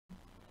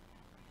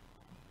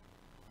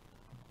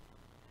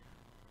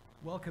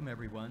Welcome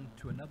everyone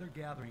to another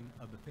gathering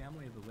of the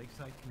family of the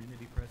Lakeside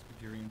Community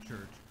Presbyterian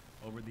Church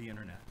over the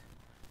internet.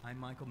 I'm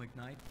Michael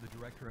McKnight, the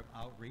Director of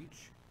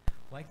Outreach.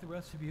 Like the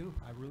rest of you,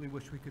 I really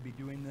wish we could be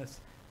doing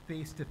this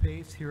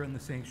face-to-face here in the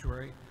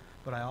sanctuary,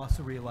 but I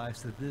also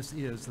realize that this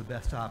is the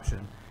best option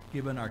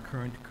given our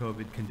current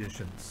COVID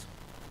conditions.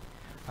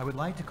 I would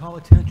like to call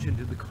attention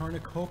to the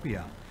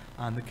cornucopia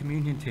on the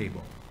communion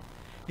table.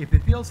 If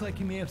it feels like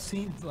you may have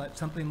seen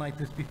something like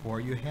this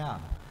before, you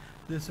have.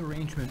 This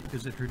arrangement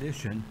is a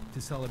tradition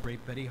to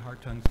celebrate Betty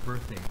Hartung's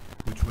birthday,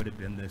 which would have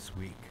been this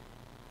week.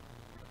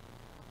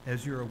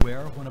 As you're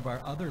aware, one of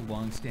our other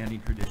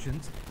long-standing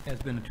traditions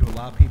has been to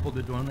allow people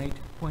to donate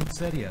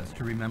poinsettias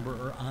to remember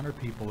or honor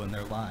people in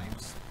their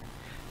lives.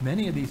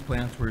 Many of these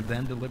plants were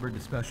then delivered to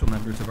special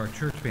members of our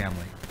church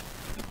family.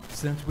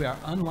 Since we are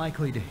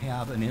unlikely to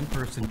have an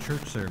in-person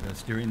church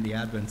service during the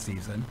Advent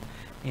season,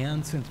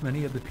 and since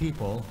many of the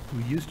people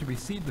who used to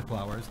receive the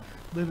flowers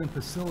live in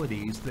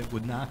facilities that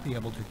would not be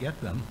able to get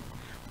them,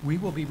 we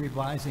will be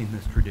revising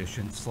this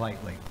tradition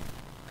slightly.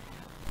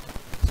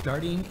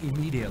 Starting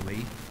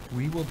immediately,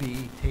 we will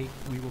be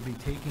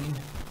taking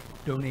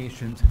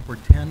donations for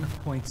 10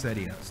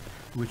 poinsettias,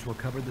 which will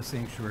cover the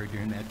sanctuary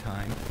during that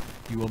time.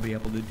 You will be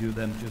able to do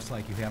them just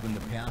like you have in the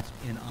past,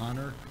 in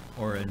honor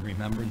or in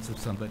remembrance of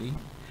somebody,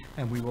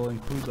 and we will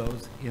include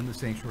those in the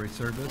sanctuary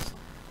service.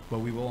 But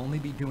we will only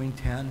be doing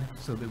 10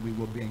 so that we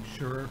will make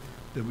sure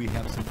that we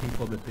have some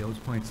people that those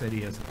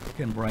poinsettias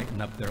can brighten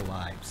up their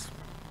lives.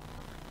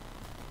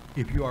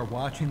 If you are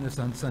watching this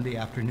on Sunday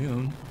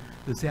afternoon,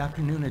 this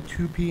afternoon at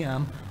 2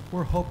 p.m.,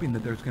 we're hoping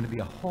that there's going to be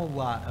a whole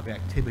lot of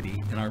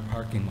activity in our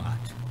parking lot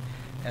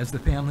as the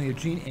family of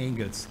Jean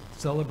Angus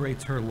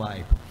celebrates her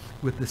life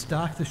with the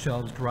Stock the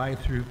Shelves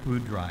drive-through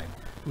food drive,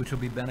 which will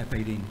be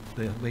benefiting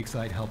the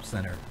Lakeside Help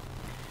Center.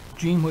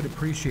 Jean would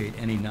appreciate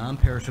any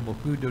non-perishable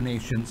food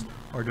donations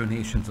or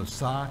donations of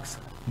socks,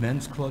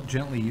 men's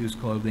gently used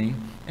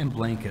clothing, and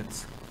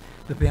blankets.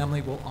 The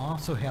family will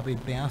also have a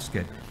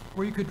basket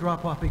where you could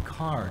drop off a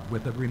card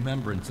with a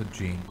remembrance of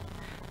Jean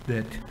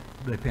that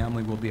the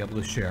family will be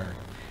able to share.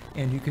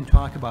 And you can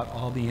talk about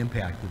all the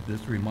impact that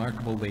this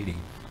remarkable lady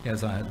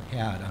has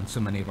had on so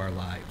many of our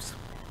lives.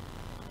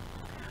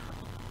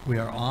 We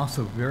are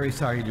also very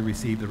sorry to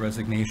receive the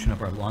resignation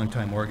of our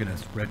longtime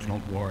organist,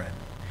 Reginald Warren.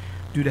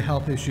 Due to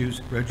health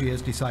issues, Reggie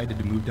has decided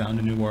to move down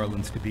to New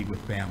Orleans to be with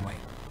family.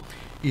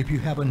 If you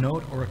have a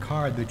note or a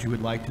card that you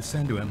would like to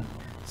send to him,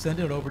 send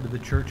it over to the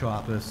church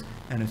office,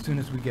 and as soon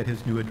as we get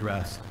his new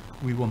address,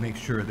 we will make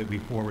sure that we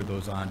forward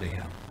those on to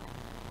him.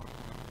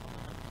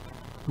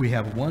 We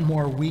have one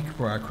more week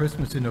for our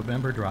Christmas in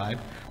November drive,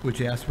 which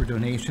asks for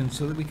donations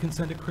so that we can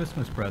send a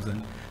Christmas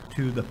present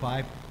to the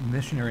 5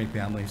 missionary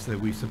families that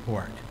we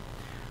support.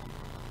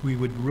 We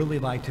would really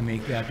like to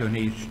make that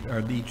donation,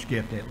 or each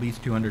gift, at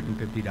least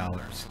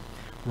 $250.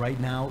 Right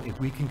now, if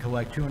we can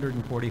collect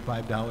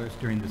 $245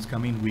 during this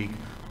coming week,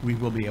 we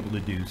will be able to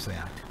do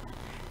that.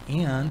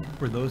 And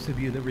for those of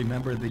you that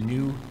remember the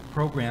new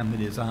program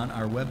that is on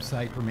our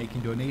website for making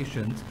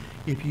donations,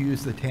 if you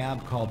use the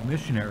tab called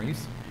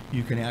Missionaries,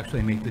 you can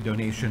actually make the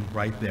donation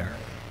right there.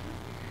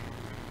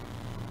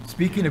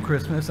 Speaking of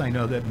Christmas, I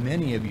know that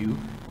many of you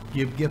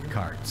give gift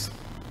cards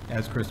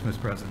as Christmas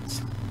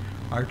presents.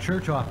 Our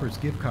church offers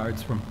gift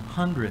cards from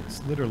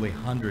hundreds, literally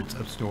hundreds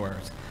of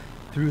stores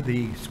through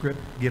the Script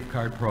gift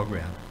card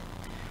program.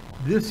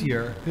 This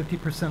year,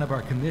 50% of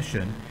our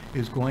commission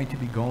is going to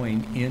be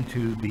going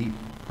into the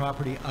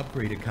property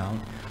upgrade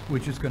account,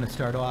 which is going to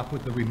start off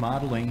with the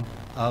remodeling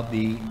of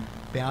the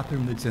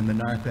bathroom that's in the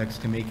narthex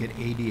to make it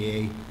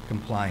ADA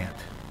compliant.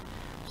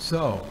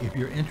 So if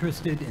you're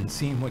interested in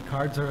seeing what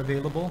cards are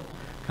available,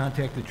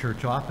 contact the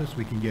church office.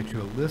 We can get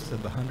you a list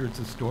of the hundreds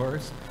of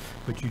stores,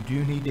 but you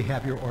do need to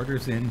have your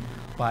orders in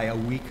by a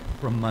week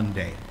from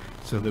Monday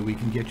so that we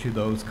can get you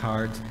those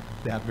cards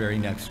that very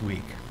next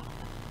week.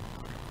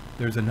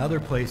 There's another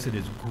place that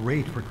is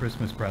great for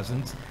Christmas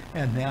presents,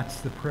 and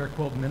that's the Prayer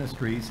Quilt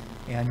Ministries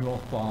annual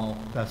Fall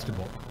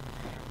Festival.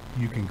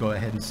 You can go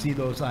ahead and see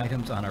those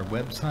items on our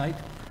website,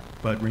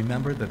 but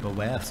remember that the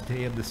last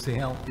day of the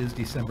sale is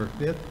December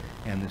 5th,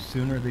 and the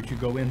sooner that you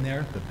go in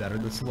there, the better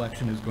the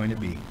selection is going to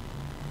be.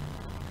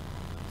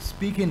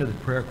 Speaking of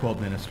the Prayer Quilt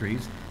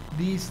Ministries,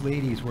 these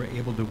ladies were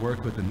able to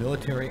work with the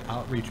military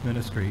outreach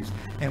ministries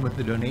and with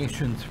the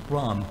donations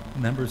from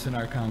members in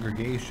our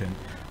congregation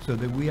so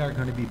that we are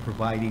going to be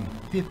providing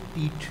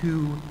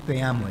 52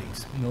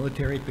 families,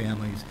 military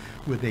families,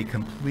 with a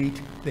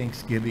complete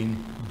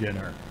Thanksgiving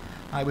dinner.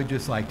 I would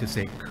just like to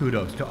say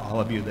kudos to all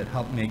of you that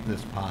helped make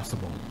this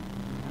possible.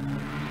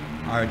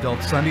 Our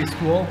adult Sunday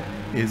school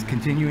is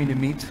continuing to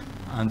meet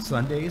on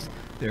Sundays.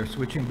 They're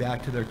switching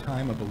back to their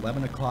time of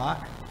 11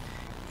 o'clock.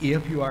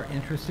 If you are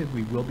interested,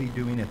 we will be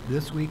doing it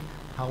this week.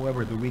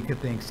 However, the week of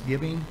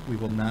Thanksgiving, we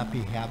will not be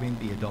having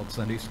the adult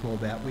Sunday school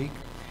that week.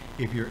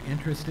 If you're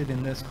interested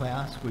in this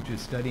class, which is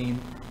studying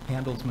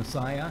Handel's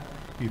Messiah,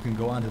 you can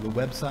go onto the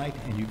website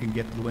and you can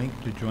get the link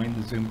to join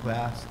the Zoom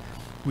class.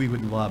 We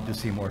would love to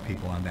see more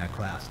people on that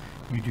class.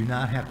 You do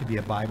not have to be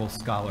a Bible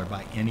scholar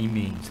by any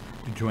means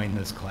to join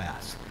this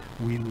class.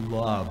 We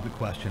love the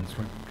questions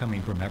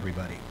coming from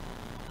everybody.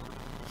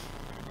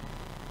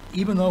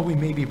 Even though we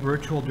may be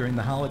virtual during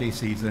the holiday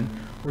season,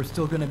 we're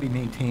still going to be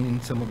maintaining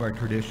some of our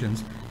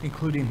traditions,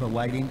 including the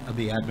lighting of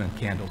the Advent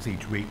candles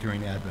each week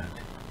during Advent.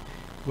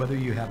 Whether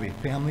you have a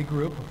family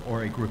group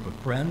or a group of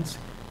friends,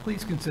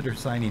 please consider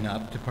signing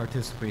up to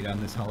participate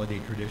on this holiday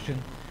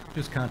tradition.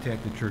 Just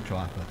contact the church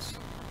office.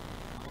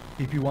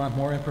 If you want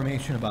more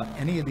information about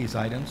any of these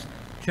items,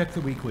 check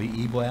the weekly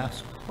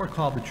e-blast or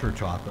call the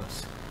church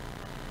office.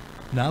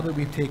 Now that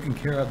we've taken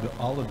care of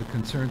all of the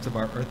concerns of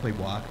our earthly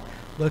walk,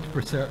 let's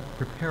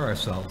prepare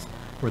ourselves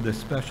for this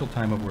special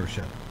time of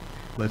worship.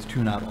 Let's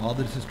tune out all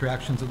the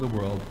distractions of the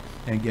world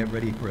and get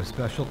ready for a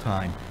special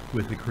time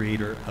with the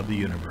Creator of the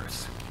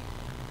universe.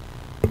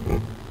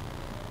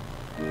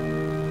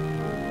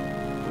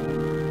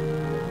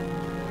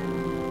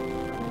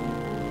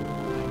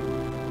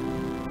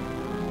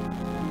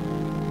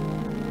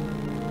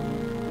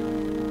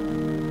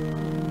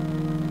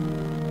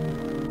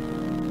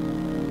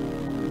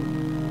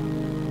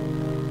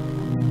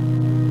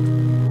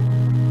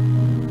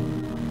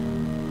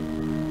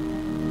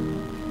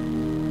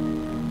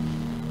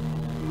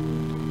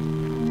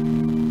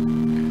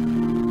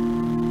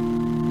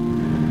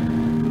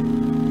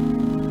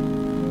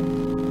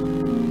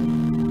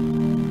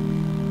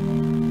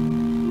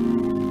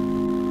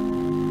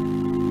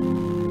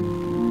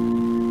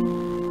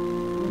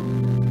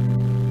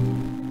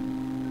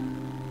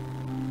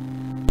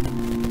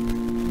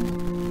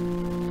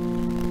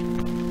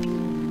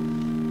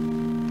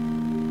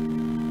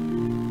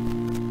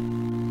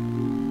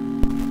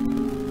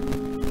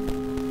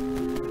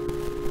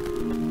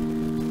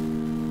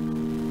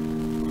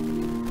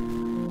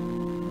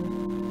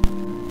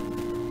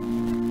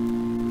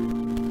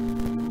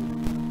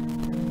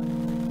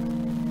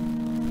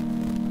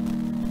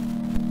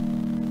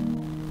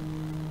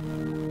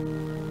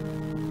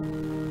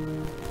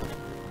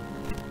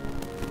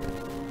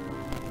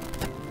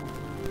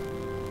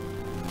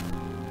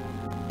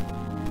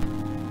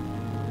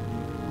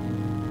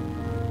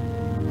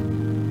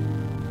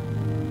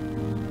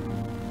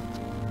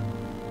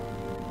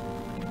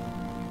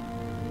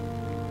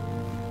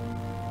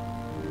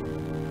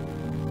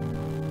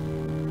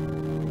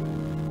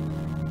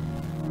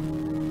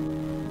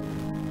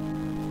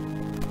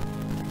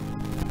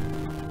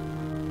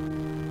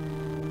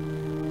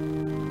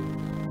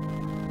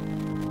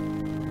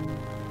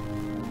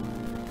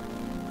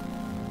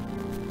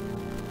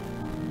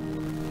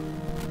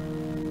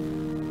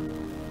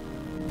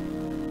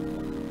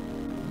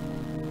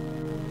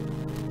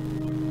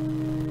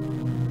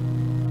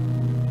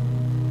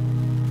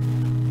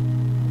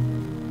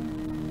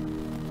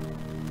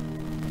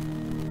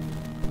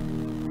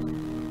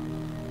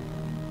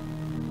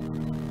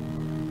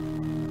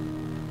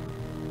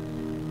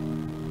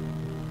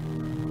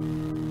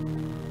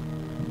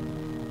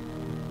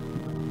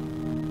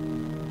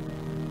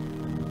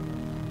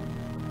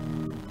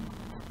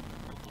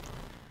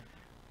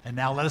 And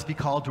now let us be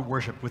called to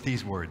worship with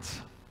these words.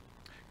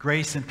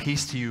 Grace and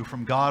peace to you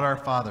from God our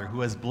Father,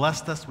 who has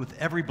blessed us with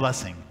every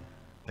blessing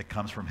that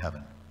comes from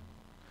heaven,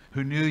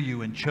 who knew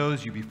you and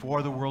chose you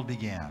before the world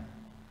began,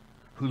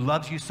 who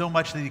loves you so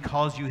much that he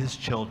calls you his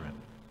children,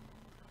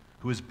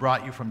 who has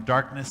brought you from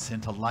darkness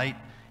into light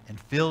and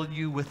filled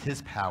you with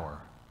his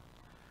power,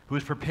 who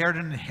has prepared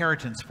an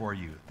inheritance for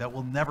you that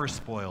will never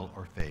spoil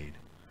or fade,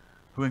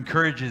 who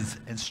encourages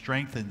and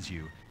strengthens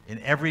you in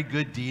every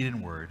good deed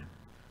and word,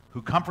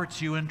 who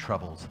comforts you in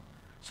troubles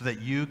so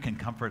that you can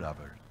comfort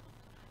others.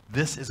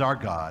 This is our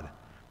God,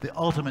 the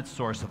ultimate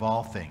source of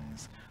all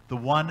things, the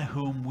one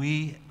whom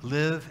we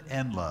live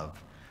and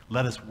love.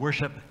 Let us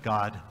worship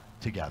God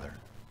together.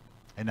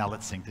 And now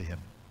let's sing to him.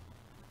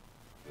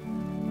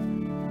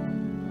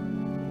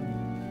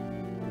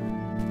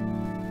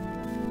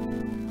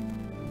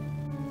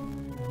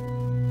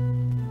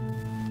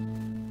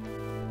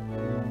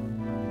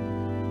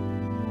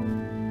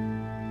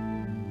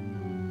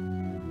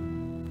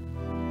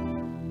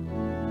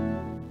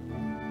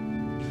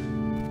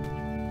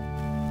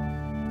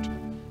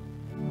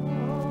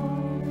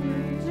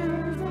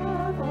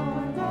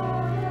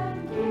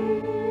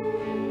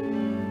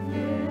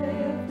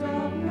 Lift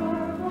up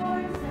your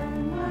voice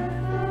and let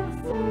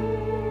them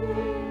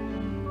sing.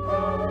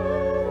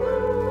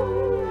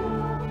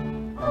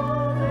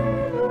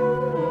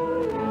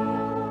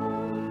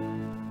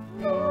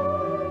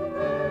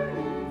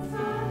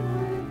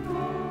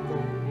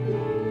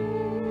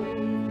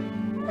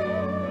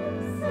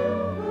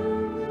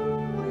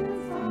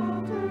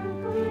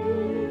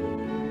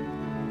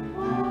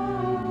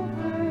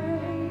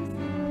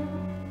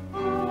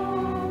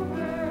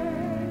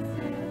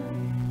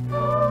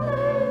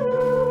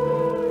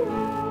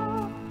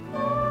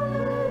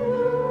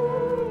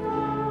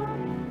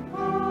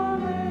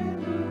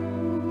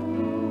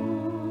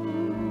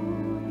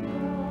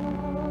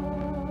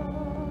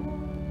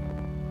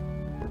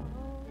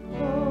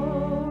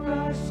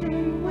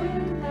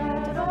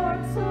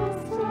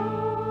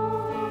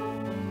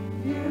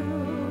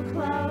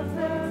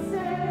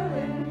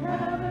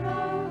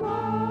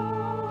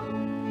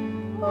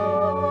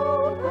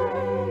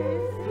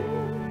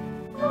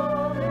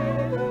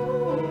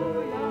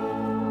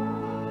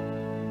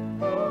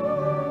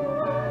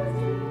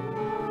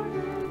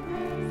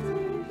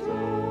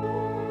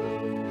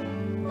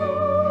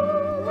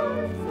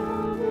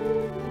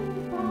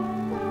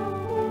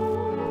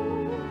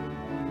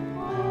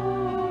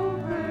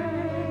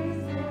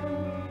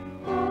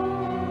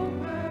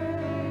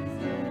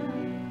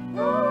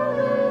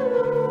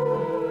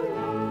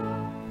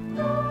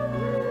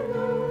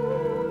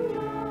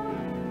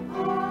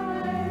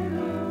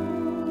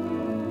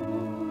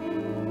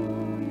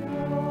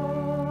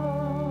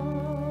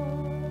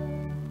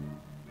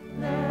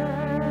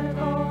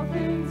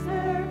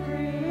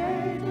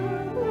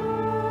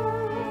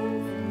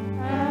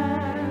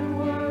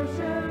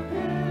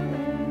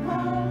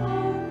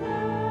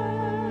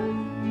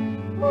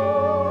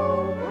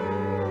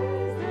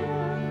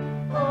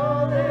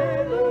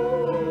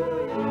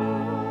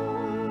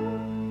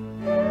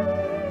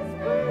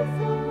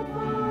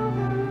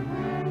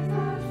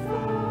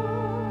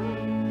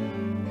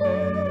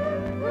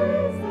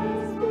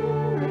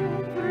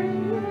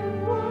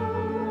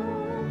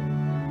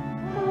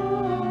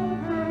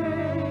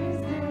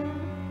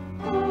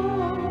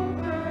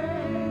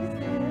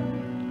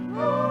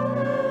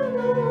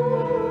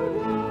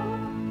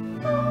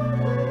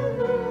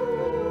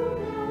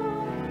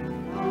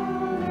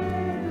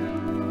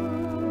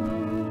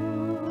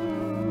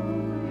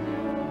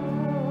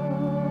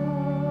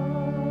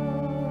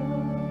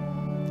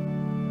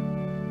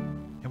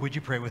 Would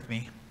you pray with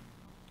me?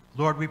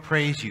 Lord, we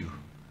praise you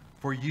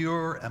for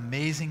your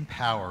amazing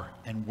power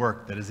and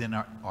work that is in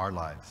our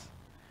lives.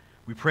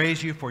 We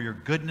praise you for your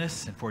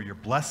goodness and for your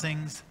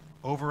blessings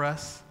over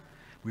us.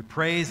 We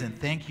praise and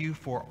thank you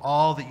for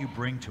all that you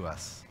bring to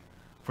us,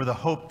 for the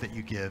hope that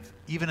you give,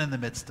 even in the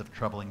midst of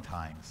troubling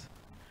times.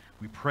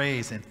 We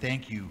praise and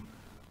thank you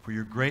for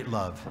your great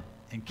love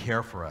and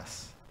care for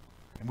us.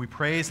 And we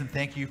praise and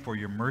thank you for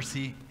your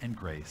mercy and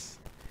grace.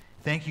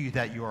 Thank you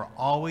that you are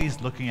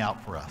always looking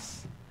out for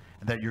us,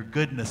 and that your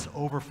goodness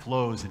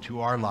overflows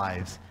into our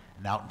lives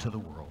and out into the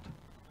world.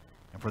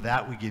 And for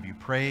that we give you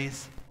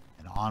praise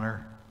and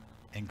honor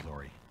and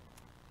glory.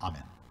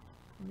 Amen.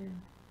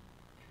 Amen.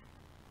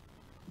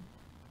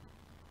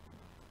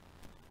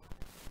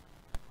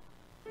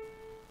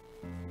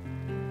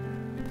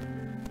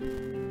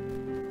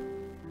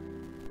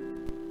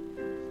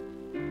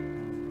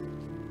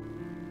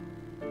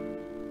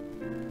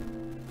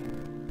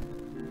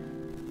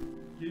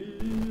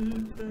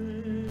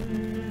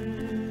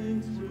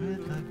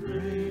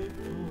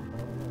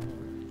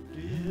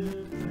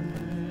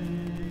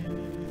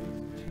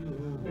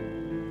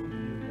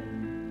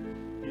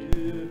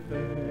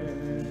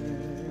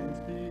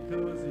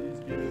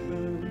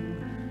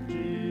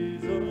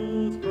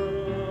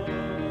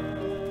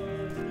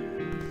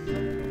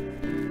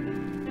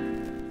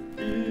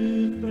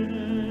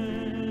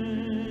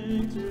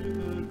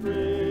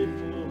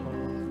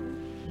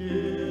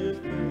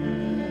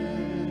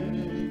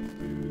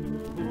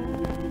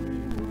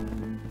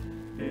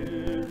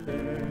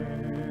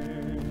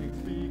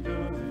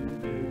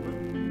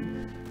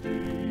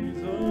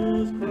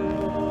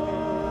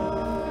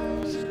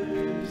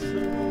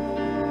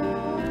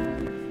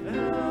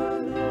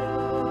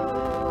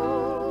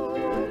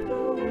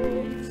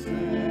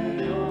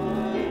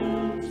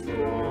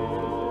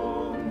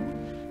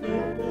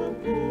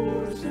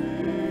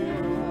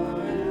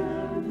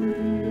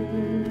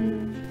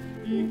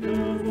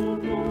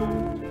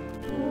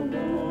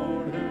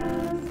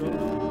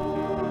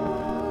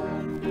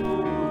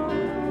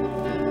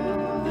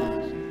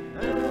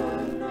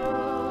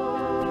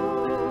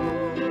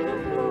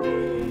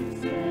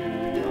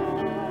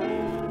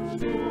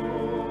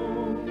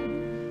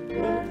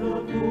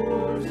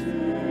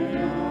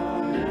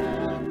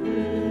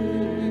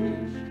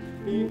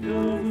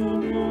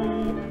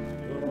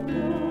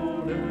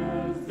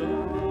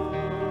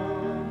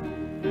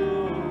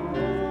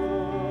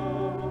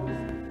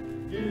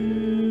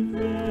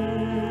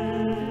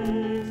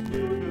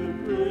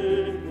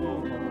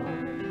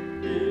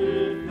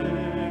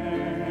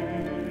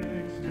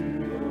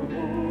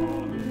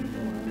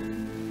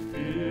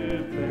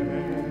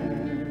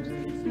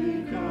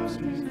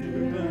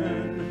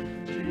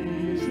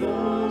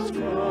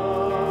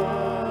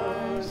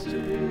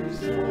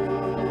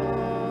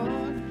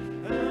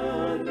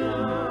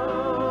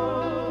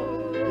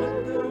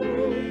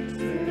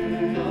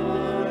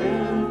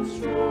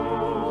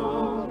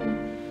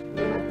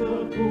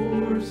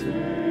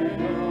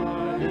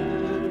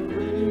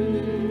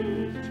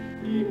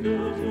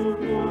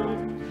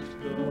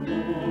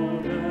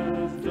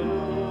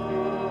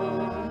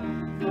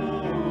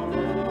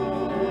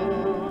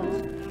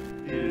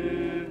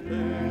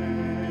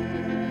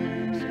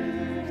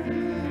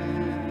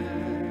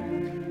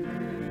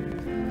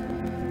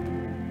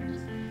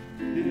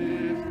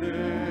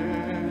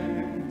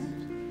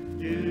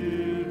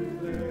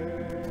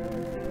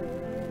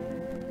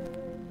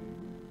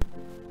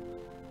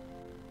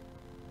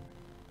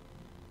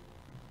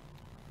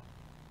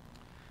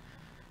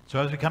 So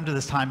as we come to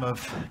this time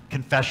of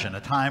confession, a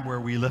time where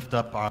we lift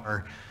up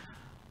our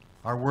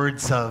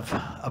words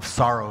of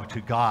sorrow to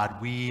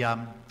God, we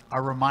are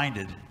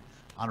reminded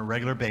on a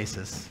regular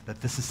basis that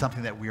this is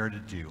something that we are to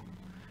do.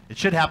 It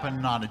should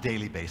happen on a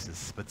daily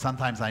basis, but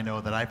sometimes I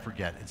know that I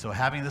forget. And so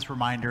having this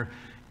reminder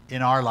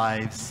in our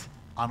lives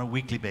on a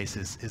weekly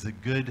basis is a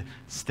good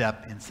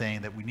step in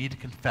saying that we need to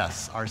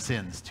confess our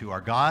sins to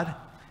our God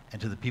and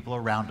to the people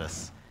around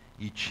us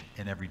each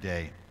and every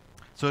day.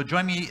 So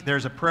join me.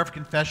 There's a prayer of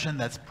confession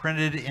that's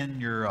printed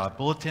in your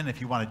bulletin.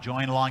 If you want to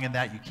join along in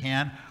that, you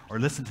can, or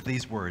listen to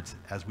these words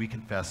as we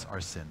confess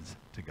our sins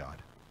to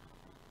God.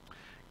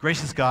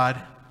 Gracious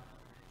God,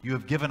 you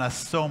have given us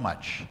so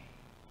much,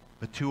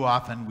 but too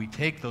often we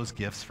take those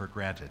gifts for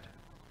granted,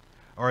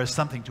 or as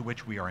something to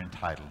which we are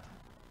entitled.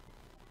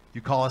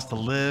 You call us to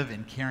live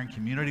in caring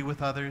community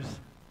with others,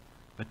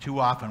 but too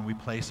often we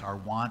place our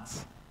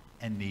wants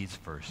and needs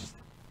first,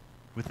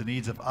 with the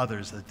needs of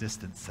others a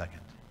distant second.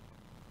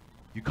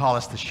 You call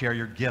us to share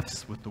your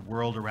gifts with the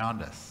world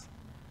around us,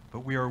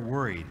 but we are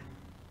worried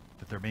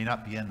that there may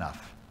not be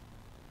enough,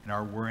 and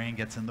our worrying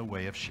gets in the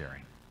way of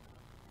sharing.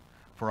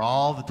 For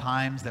all the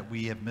times that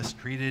we have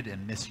mistreated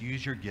and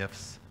misused your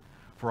gifts,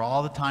 for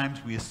all the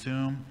times we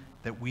assume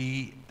that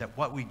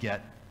what we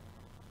get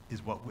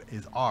is what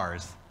is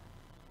ours,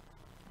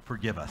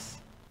 forgive us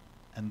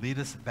and lead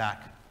us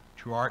back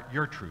to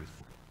your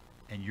truth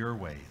and your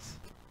ways.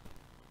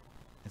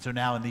 And so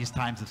now in these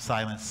times of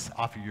silence,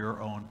 offer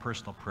your own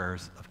personal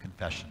prayers of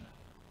confession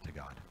to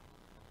God.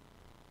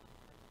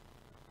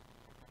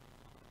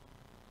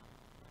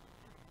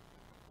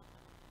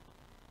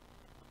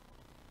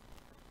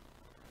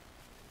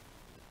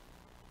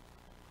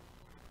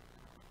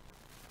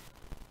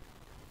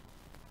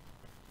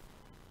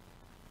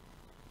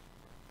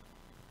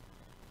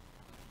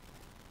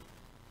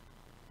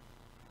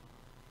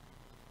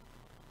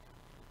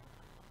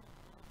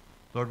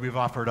 Lord, we've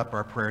offered up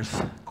our prayers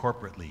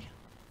corporately.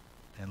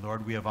 And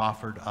Lord, we have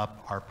offered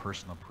up our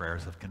personal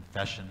prayers of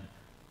confession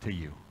to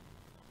you.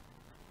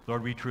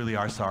 Lord, we truly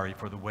are sorry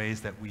for the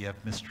ways that we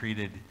have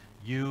mistreated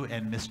you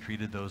and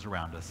mistreated those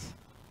around us.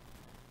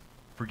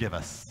 Forgive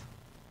us,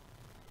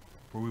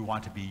 for we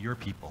want to be your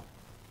people.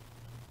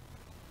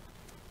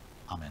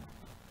 Amen.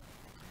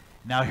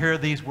 Now here are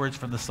these words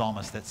from the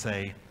psalmist that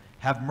say,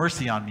 "Have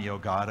mercy on me, O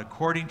God,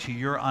 according to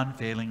your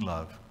unfailing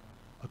love,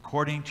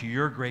 according to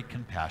your great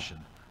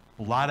compassion.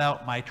 Blot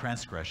out my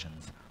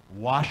transgressions,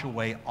 wash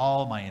away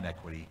all my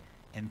iniquity,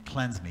 and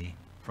cleanse me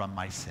from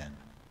my sin."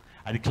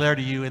 I declare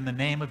to you in the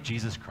name of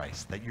Jesus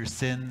Christ that your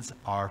sins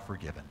are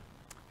forgiven.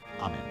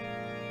 Amen.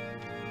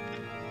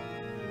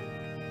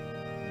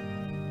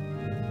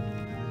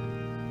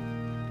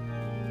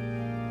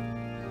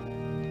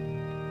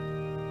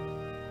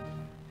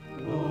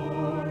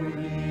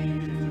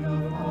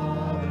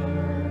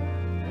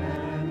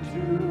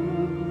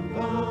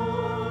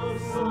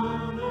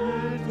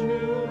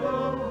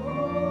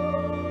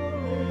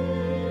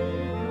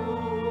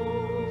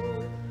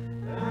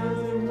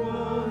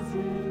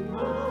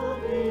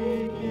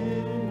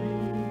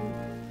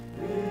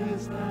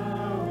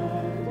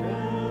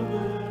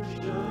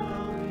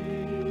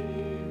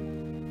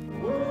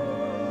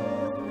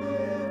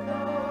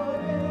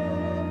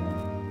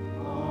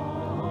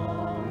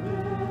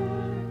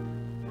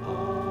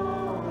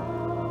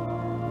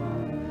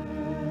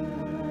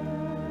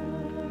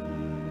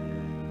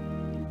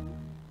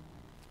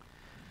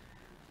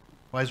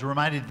 Well, I was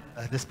reminded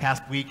this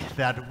past week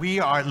that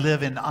we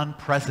live in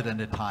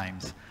unprecedented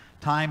times,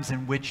 times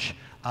in which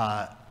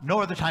no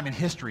other time in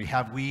history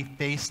have we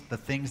faced the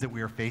things that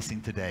we are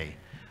facing today.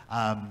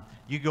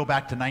 You go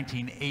back to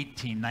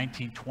 1918,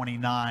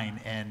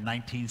 1929, and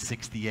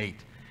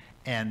 1968,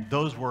 and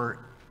those were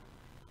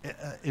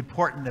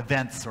important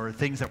events or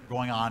things that were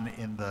going on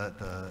in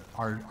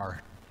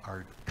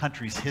our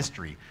country's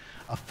history.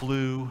 A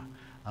flu,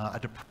 a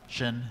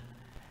depression,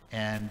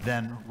 and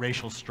then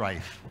racial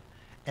strife.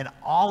 And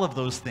all of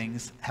those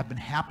things have been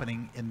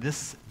happening in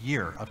this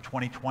year of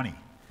 2020.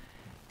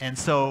 And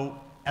so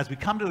as we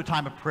come to a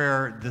time of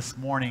prayer this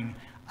morning,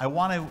 I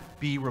want to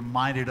be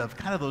reminded of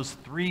kind of those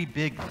three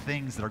big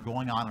things that are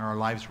going on in our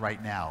lives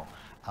right now.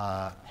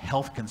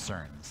 Health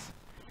concerns,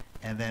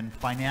 and then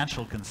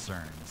financial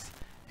concerns,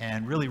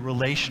 and really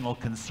relational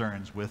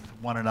concerns with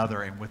one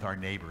another and with our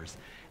neighbors.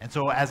 And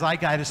so as I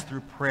guide us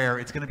through prayer,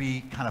 it's going to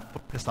be kind of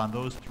focused on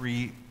those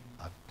three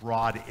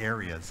broad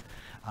areas.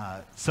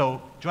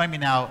 So join me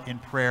now in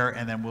prayer,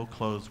 and then we'll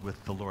close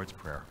with the Lord's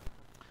Prayer.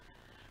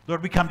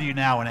 Lord, we come to you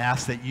now and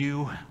ask that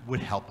you would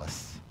help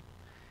us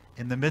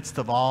in the midst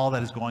of all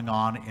that is going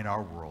on in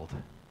our world.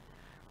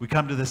 We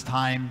come to this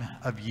time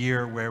of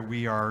year where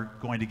we are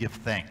going to give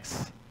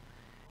thanks,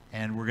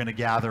 and we're going to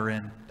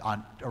gather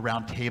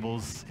around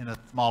tables in a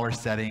smaller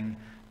setting,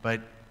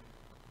 but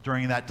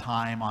during that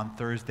time on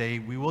Thursday,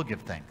 we will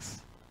give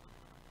thanks.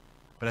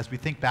 But as we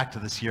think back to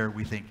this year,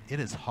 we think it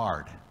is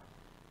hard.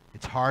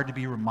 It's hard to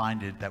be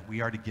reminded that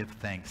we are to give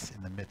thanks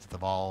in the midst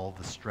of all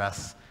the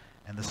stress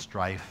and the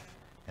strife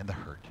and the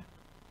hurt.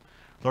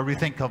 Lord, we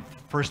think of,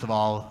 first of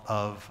all,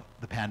 of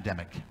the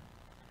pandemic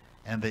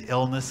and the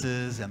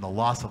illnesses and the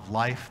loss of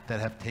life that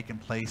have taken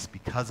place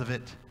because of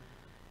it.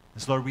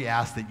 And so, Lord, we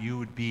ask that you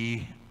would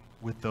be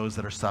with those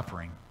that are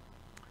suffering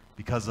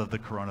because of the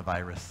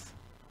coronavirus.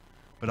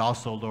 But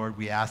also, Lord,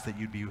 we ask that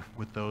you'd be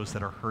with those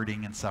that are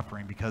hurting and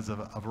suffering because of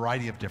a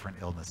variety of different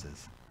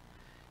illnesses.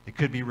 It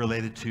could be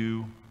related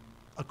to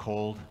a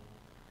cold.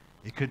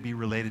 It could be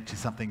related to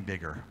something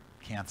bigger,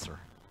 cancer.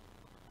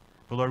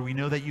 But Lord, we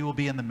know that you will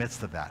be in the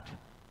midst of that.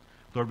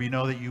 Lord, we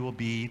know that you will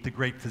be the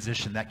great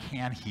physician that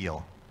can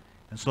heal.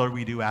 And so, Lord,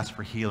 we do ask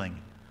for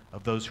healing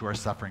of those who are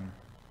suffering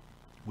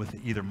with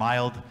either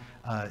mild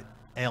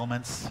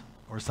ailments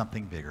or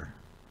something bigger.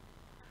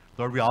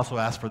 Lord, we also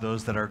ask for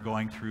those that are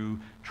going through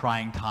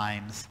trying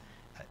times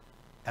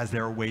as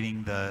they're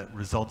awaiting the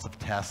results of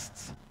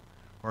tests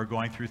or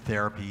going through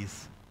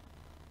therapies.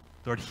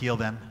 Lord, heal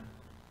them.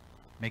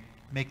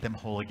 Make them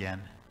whole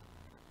again.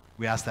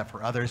 We ask that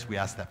for others. We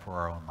ask that for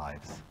our own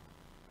lives.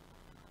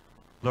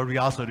 Lord, we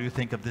also do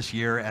think of this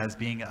year as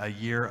being a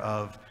year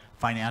of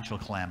financial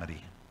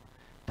calamity,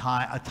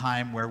 a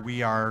time where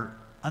we are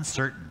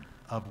uncertain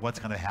of what's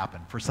going to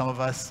happen. For some of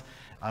us,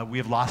 we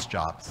have lost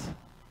jobs.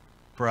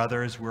 For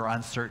others, we're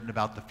uncertain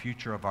about the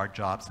future of our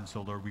jobs, and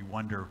so, Lord, we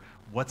wonder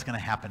what's going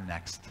to happen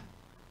next.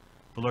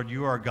 But, Lord,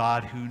 you are a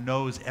God who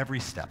knows every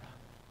step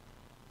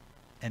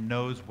and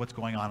knows what's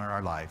going on in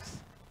our lives.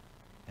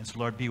 And so,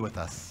 Lord, be with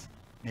us.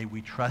 May we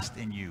trust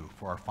in you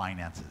for our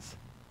finances,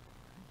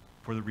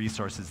 for the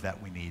resources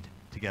that we need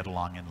to get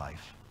along in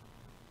life.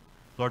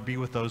 Lord, be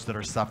with those that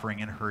are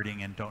suffering and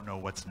hurting and don't know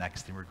what's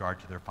next in regard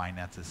to their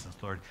finances. And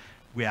Lord,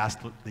 we ask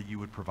that you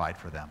would provide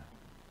for them.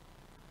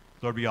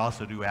 Lord, we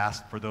also do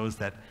ask for those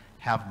that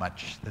have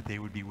much, that they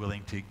would be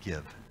willing to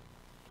give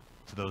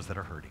to those that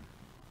are hurting.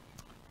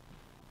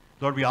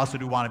 Lord, we also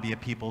do want to be a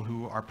people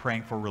who are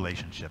praying for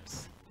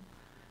relationships.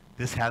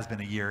 This has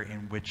been a year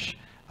in which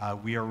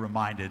we are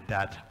reminded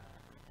that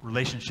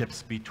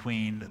relationships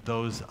between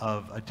those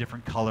of a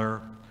different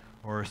color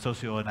or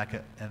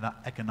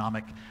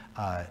socioeconomic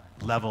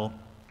level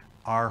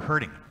are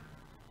hurting.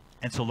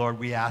 And so, Lord,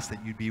 we ask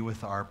that you'd be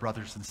with our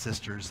brothers and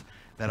sisters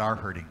that are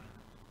hurting.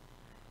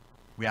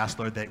 We ask,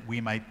 Lord, that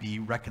we might be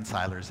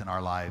reconcilers in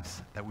our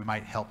lives, that we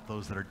might help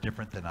those that are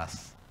different than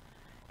us.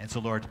 And so,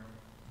 Lord,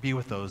 be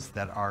with those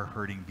that are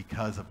hurting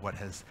because of what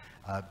has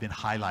been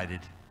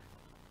highlighted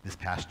this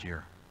past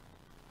year.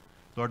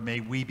 Lord, may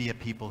we be a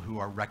people who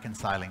are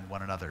reconciling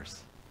one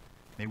another's.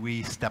 May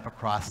we step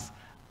across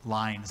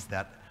lines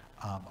that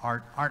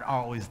aren't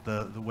always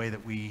the way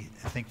that we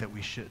think that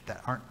we should,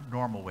 that aren't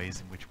normal ways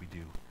in which we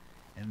do.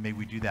 And may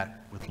we do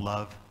that with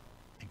love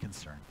and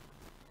concern.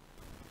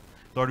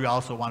 Lord, we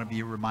also want to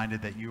be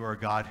reminded that you are a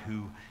God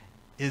who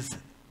is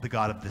the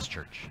God of this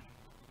church,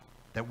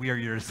 that we are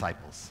your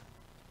disciples.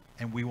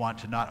 And we want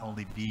to not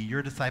only be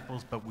your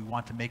disciples, but we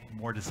want to make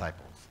more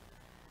disciples.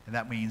 And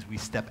that means we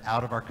step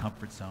out of our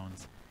comfort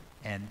zones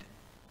and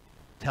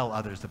tell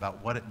others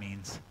about what it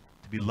means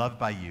to be loved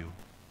by you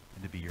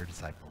and to be your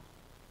disciple.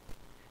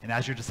 And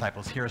as your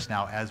disciples, hear us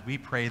now as we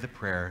pray the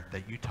prayer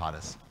that you taught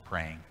us,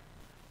 praying,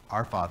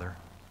 Our Father,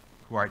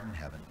 who art in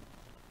heaven,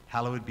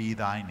 hallowed be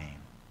thy name.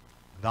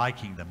 Thy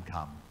kingdom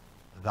come,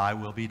 thy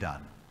will be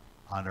done,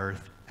 on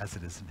earth as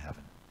it is in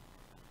heaven.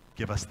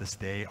 Give us this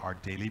day our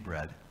daily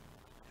bread,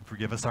 and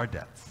forgive us our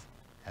debts,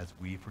 as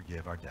we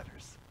forgive our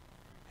debtors.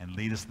 And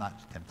lead us not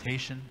to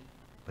temptation,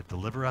 but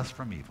deliver us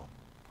from evil.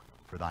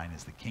 For thine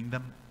is the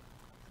kingdom,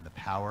 and the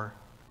power,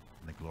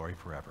 and the glory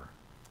forever.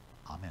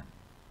 Amen.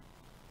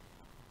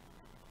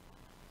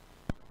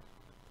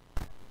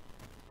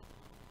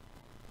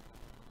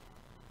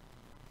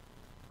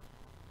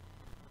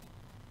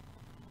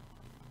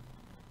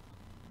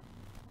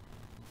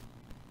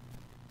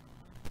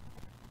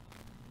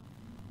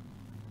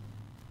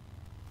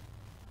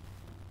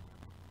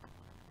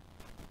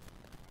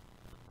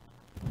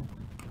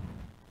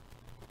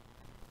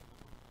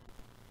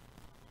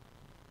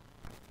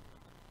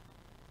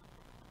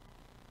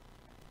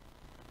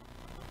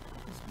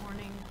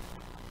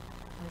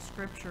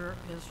 Scripture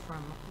is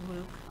from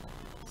Luke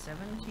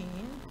 17,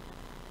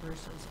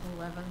 verses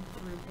 11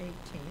 through 18,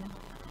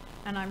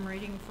 and I'm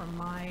reading from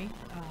my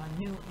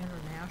New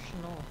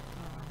International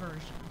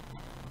Version.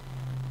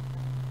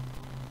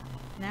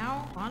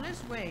 Now, on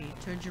his way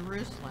to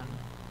Jerusalem,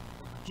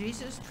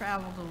 Jesus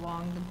traveled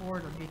along the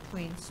border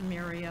between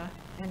Samaria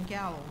and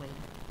Galilee.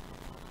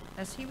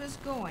 As he was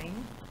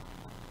going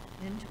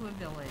into a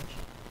village,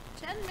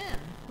 10 men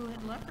who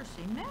had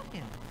leprosy met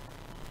him.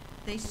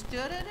 They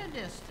stood at a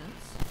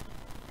distance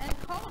and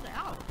called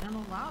out in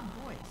a loud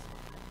voice,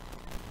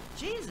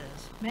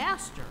 Jesus,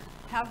 Master,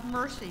 have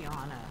mercy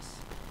on us.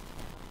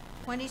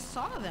 When he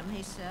saw them,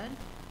 he said,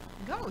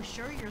 Go,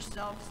 show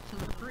yourselves to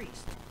the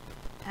priest.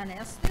 And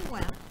as they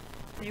went,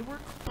 they were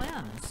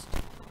cleansed.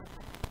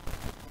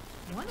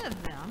 One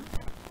of them,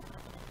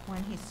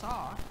 when he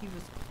saw he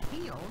was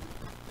healed,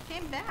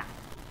 came back,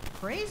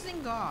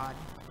 praising God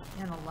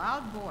in a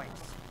loud voice.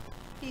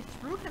 He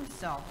threw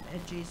himself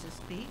at Jesus'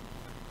 feet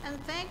and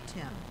thanked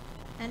him,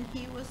 and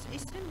he was a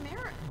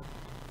Samaritan.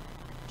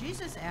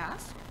 Jesus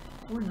asked,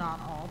 Were not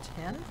all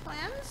 10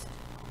 cleansed?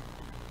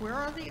 Where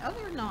are the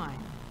other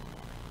 9?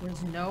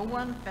 Was no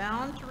one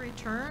found to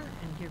return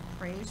and give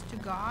praise to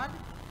God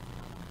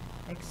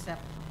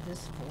except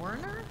this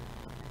foreigner?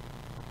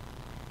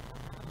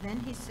 Then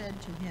he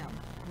said to him,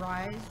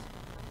 Rise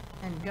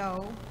and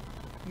go,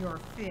 your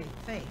faith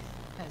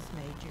has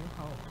made you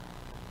whole.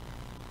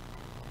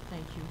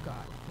 Thank you,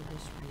 God, for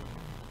this reading.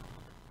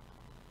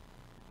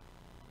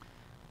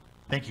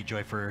 Thank you,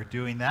 Joy, for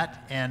doing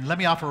that. And let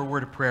me offer a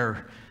word of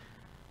prayer.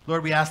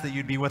 Lord, we ask that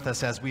you'd be with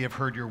us as we have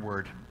heard your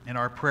word. And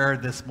our prayer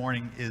this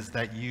morning is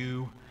that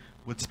you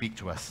would speak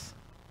to us.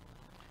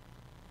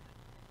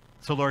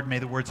 So, Lord, may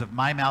the words of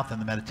my mouth and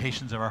the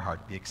meditations of our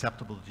heart be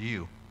acceptable to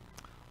you,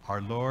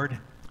 our Lord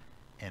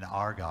and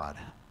our God.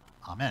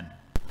 Amen.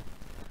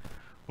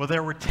 Well,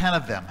 there were 10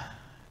 of them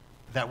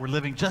that were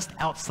living just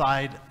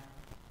outside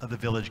of the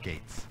village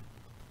gates.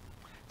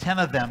 10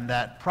 of them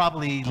that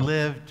probably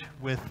lived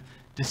with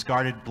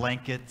discarded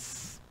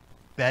blankets,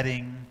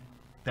 bedding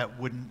that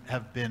wouldn't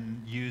have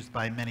been used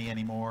by many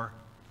anymore.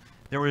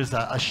 There was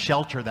a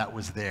shelter that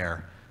was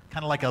there,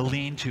 kind of like a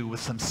lean-to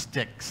with some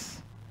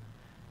sticks.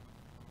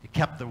 It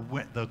kept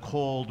the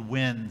cold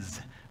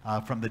winds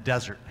from the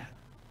desert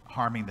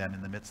harming them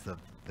in the midst of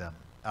them,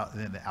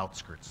 in the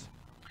outskirts.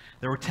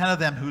 There were 10 of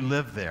them who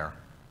lived there,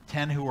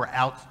 10 who were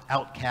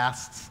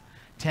outcasts,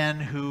 10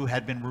 who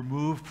had been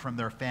removed from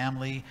their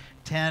family,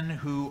 10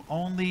 who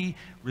only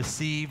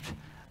received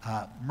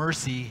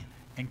mercy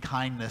and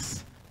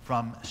kindness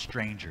from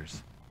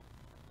strangers.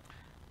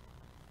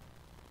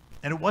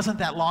 And it wasn't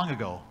that long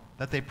ago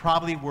that they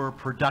probably were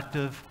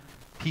productive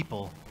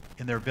people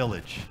in their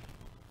village.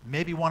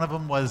 Maybe one of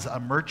them was a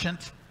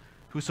merchant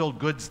who sold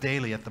goods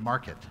daily at the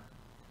market.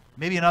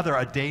 Maybe another,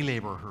 a day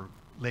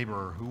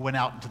laborer who went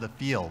out into the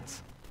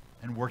fields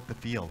and worked the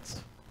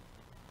fields.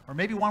 Or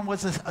maybe one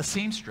was a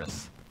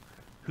seamstress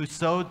who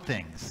sewed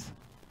things.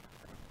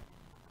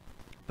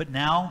 But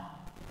now,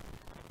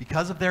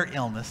 because of their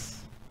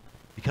illness,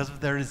 because of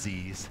their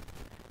disease,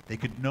 they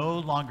could no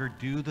longer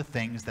do the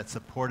things that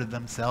supported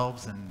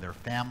themselves and their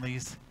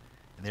families,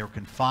 and they were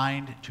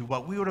confined to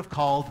what we would have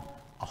called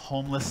a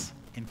homeless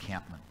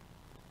encampment.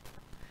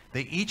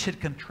 They each had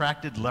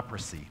contracted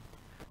leprosy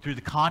through the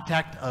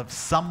contact of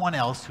someone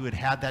else who had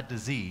had that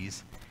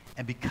disease,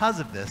 and because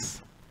of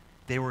this,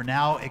 they were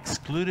now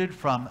excluded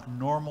from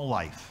normal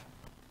life.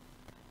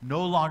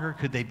 No longer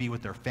could they be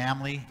with their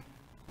family,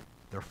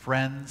 their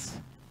friends,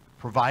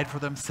 provide for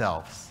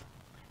themselves.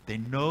 They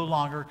no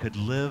longer could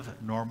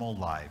live normal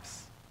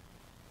lives.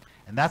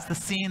 And that's the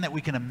scene that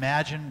we can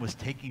imagine was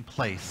taking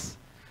place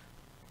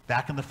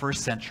back in the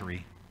first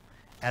century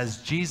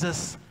as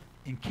Jesus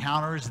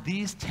encounters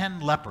these 10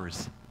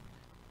 lepers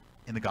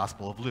in the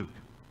Gospel of Luke.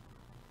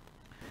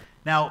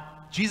 Now,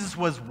 Jesus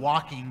was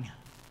walking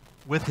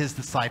with his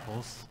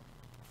disciples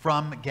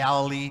from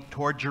Galilee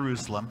toward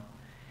Jerusalem,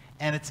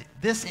 and it's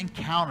this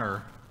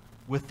encounter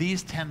with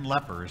these 10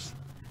 lepers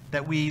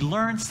that we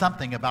learn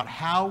something about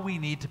how we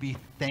need to be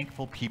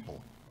thankful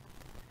people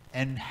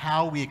and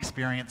how we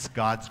experience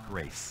God's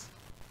grace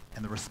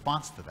and the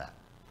response to that.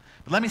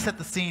 But let me set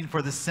the scene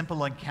for this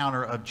simple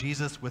encounter of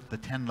Jesus with the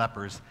 10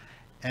 lepers.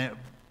 And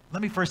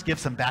let me first give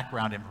some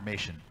background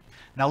information.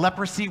 Now,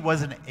 leprosy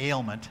was an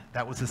ailment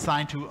that was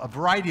assigned to a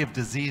variety of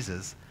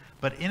diseases,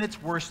 but in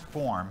its worst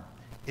form,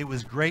 it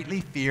was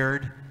greatly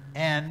feared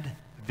and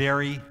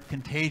very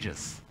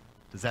contagious.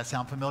 Does that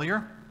sound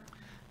familiar?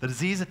 The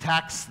disease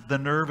attacks the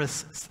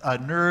nerves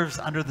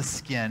under the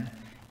skin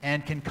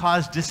and can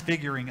cause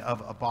disfiguring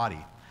of a body.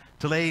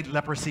 Today,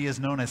 leprosy is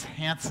known as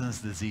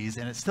Hansen's disease,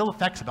 and it still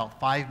affects about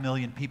 5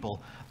 million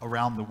people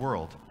around the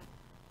world.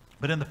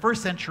 But in the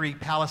first century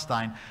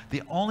Palestine,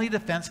 the only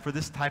defense for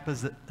this type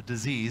of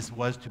disease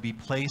was to be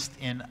placed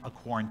in a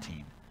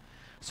quarantine.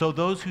 So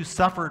those who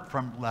suffered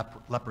from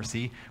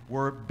leprosy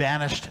were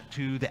banished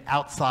to the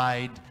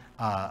outside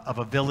of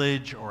a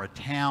village or a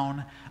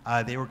town.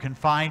 They were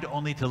confined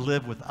only to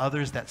live with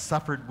others that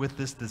suffered with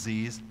this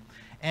disease.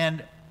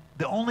 And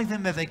the only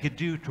thing that they could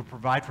do to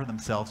provide for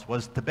themselves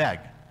was to beg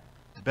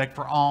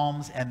for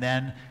alms, and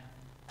then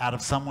out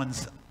of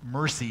someone's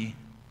mercy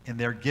in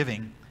their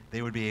giving,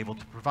 they would be able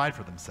to provide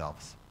for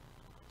themselves.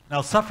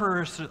 Now,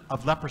 sufferers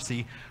of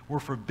leprosy were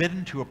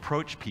forbidden to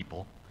approach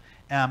people,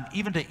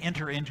 even to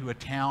enter into a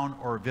town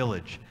or a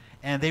village.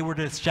 And they were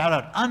to shout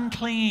out,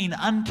 "Unclean,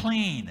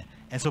 unclean,"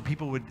 and so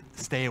people would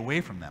stay away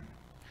from them.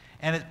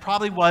 And it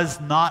probably was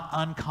not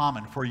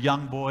uncommon for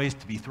young boys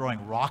to be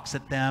throwing rocks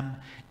at them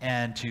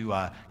and to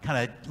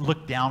kind of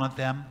look down at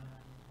them.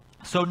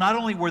 So not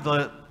only were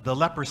the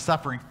lepers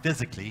suffering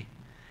physically,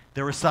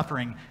 they were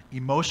suffering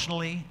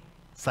emotionally,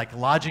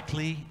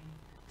 psychologically,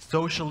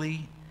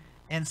 socially,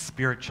 and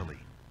spiritually.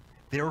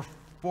 They were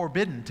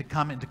forbidden to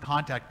come into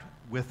contact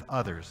with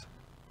others.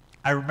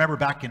 I remember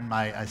back in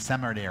my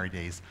seminary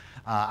days,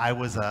 I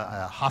was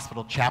a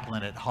hospital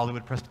chaplain at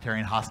Hollywood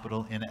Presbyterian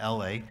Hospital in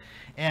LA,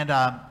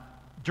 and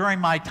during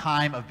my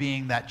time of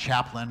being that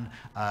chaplain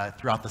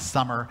throughout the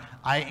summer,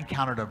 I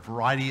encountered a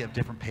variety of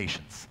different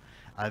patients.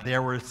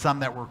 There were some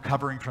that were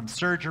recovering from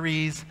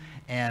surgeries,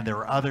 and there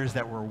were others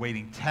that were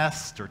awaiting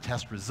tests or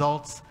test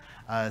results.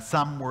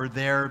 Some were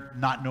there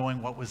not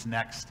knowing what was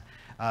next.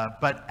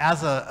 But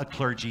as a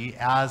clergy,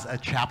 as a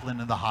chaplain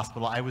in the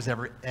hospital, I was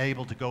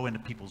able to go into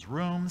people's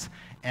rooms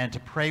and to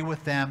pray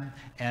with them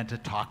and to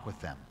talk with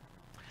them.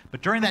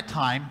 But during that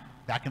time,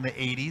 back in the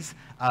 80s,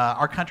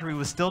 our country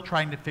was still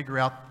trying to figure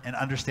out and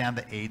understand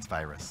the AIDS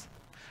virus.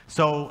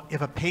 So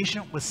if a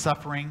patient was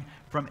suffering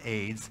from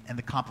AIDS and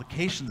the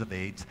complications of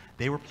AIDS,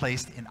 they were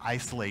placed in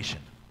isolation.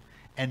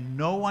 And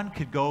no one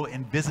could go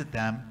and visit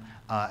them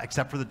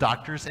except for the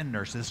doctors and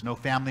nurses, no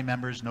family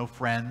members, no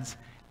friends.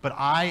 But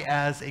I,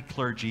 as a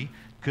clergy,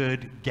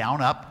 could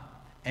gown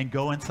up and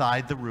go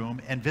inside the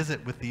room and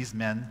visit with these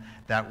men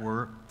that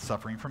were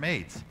suffering from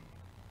AIDS.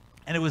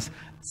 And it was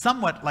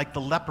somewhat like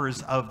the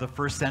lepers of the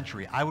first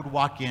century. I would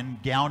walk in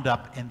gowned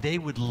up, and they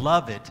would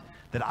love it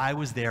that I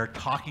was there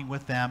talking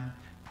with them,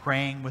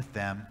 praying with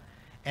them.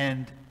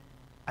 And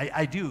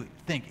I do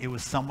think it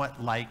was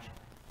somewhat like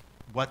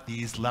what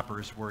these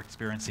lepers were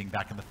experiencing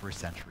back in the first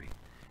century.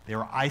 They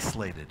were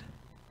isolated,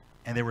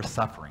 and they were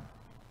suffering.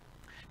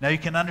 Now you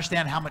can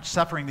understand how much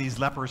suffering these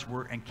lepers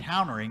were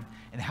encountering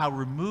and how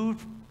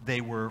removed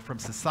they were from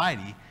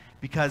society,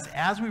 because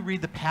as we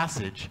read the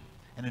passage,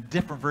 and in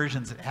different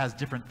versions it has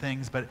different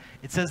things, but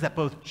it says that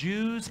both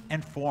Jews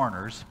and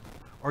foreigners,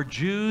 or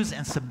Jews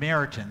and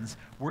Samaritans,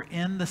 were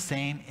in the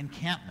same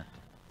encampment.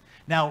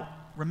 Now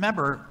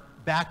remember,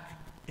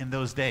 back in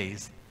those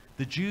days,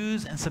 the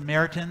Jews and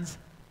Samaritans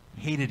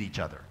hated each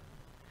other.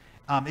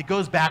 It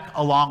goes back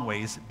a long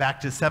ways,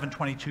 back to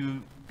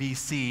 722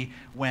 BC,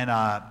 when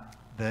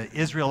the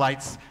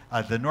Israelites,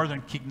 the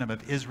northern kingdom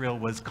of Israel,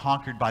 was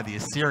conquered by the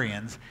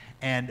Assyrians.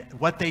 And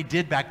what they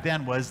did back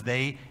then was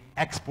they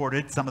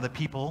exported some of the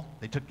people,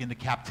 they took into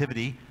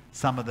captivity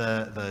some of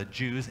the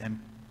Jews and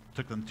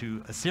took them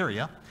to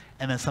Assyria.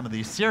 And then some of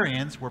the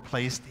Assyrians were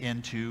placed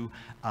into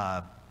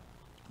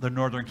the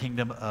northern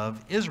kingdom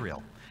of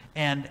Israel.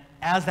 And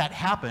as that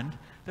happened,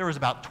 there was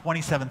about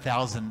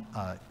 27,000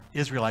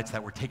 Israelites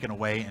that were taken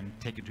away and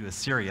taken to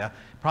Assyria,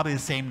 probably the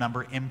same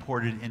number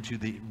imported into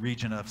the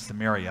region of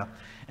Samaria.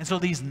 And so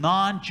these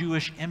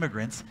non-Jewish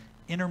immigrants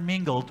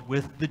intermingled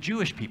with the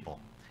Jewish people.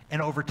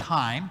 And over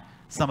time,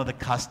 some of the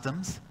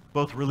customs,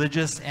 both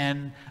religious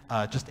and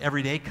just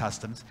everyday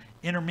customs,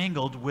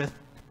 intermingled with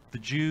the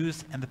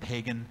Jews and the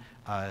pagan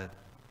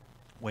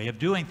way of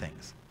doing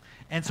things.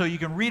 And so you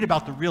can read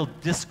about the real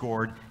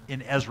discord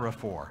in Ezra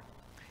 4.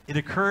 It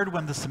occurred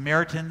when the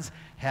Samaritans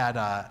had,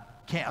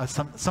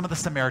 some of the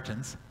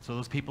Samaritans, so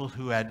those people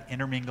who had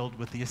intermingled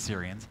with the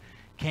Assyrians,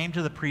 came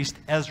to the priest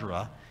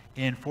Ezra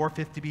in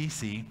 450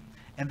 BC,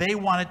 and they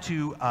wanted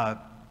to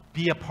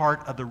be a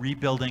part of the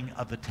rebuilding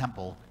of the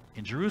temple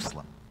in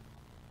Jerusalem.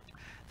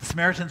 The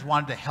Samaritans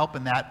wanted to help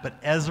in that, but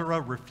Ezra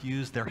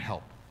refused their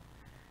help.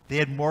 They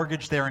had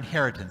mortgaged their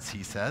inheritance,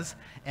 he says,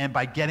 and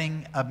by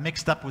getting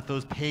mixed up with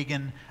those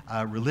pagan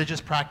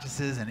religious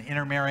practices and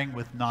intermarrying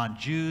with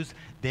non-Jews,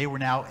 they were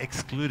now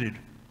excluded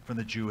from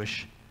the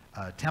Jewish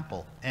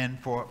temple and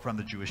from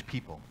the Jewish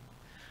people.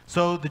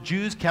 So the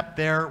Jews kept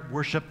their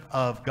worship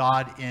of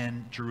God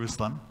in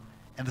Jerusalem,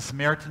 and the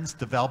Samaritans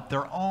developed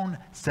their own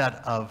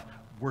set of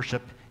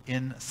worship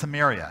in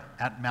Samaria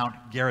at Mount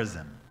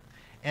Gerizim.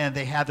 And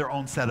they had their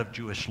own set of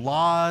Jewish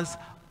laws,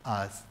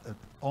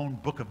 own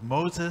book of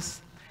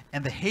Moses,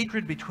 and the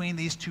hatred between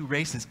these two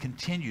races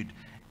continued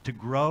to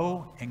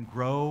grow and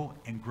grow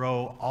and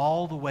grow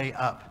all the way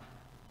up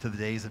to the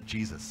days of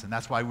Jesus. And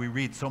that's why we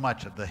read so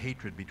much of the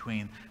hatred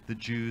between the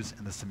Jews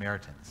and the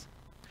Samaritans.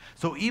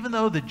 So even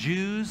though the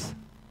Jews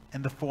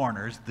and the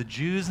foreigners, the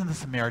Jews and the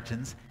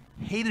Samaritans,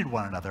 hated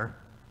one another,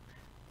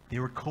 they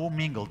were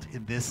commingled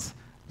in this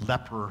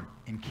leper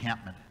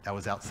encampment that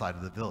was outside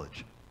of the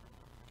village.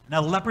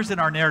 Now, the lepers in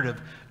our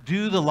narrative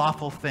do the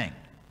lawful thing.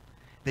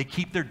 They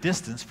keep their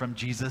distance from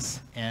Jesus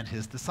and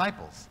his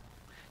disciples.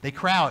 They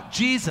cry out,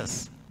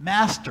 "Jesus,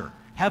 Master,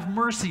 have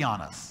mercy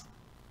on us."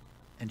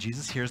 And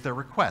Jesus hears their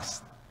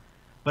request.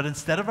 But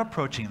instead of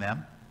approaching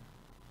them,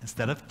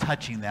 instead of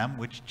touching them,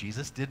 which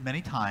Jesus did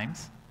many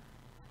times,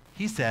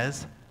 he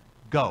says,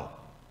 "Go.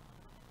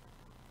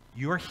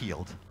 You are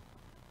healed.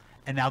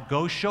 And now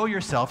go show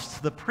yourselves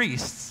to the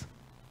priests."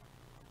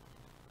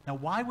 Now,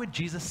 why would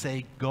Jesus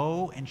say,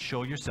 "Go and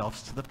show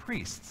yourselves to the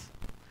priests"?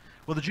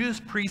 Well, the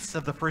Jewish priests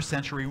of the first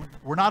century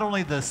were not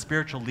only the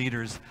spiritual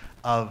leaders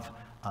of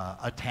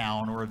a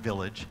town or a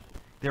village,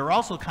 they were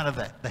also kind of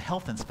the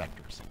health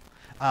inspectors.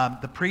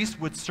 The priest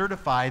would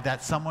certify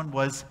that someone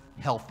was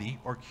healthy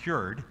or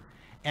cured,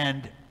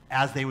 and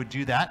as they would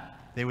do that,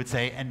 they would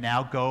say, "And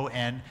now go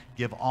and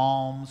give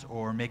alms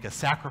or make a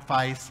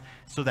sacrifice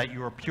so that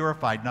you are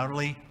purified, not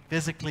only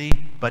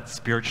physically, but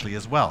spiritually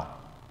as well."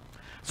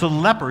 So the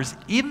lepers,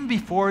 even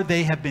before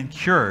they have been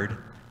cured,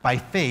 by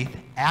faith,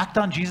 act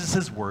on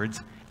Jesus'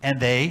 words,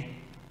 and they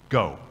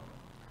go.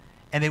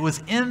 And it was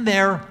in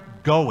their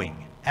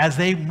going, as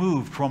they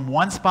moved from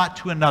one spot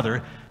to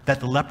another, that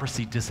the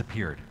leprosy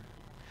disappeared.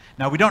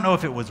 Now, we don't know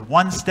if it was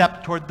one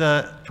step toward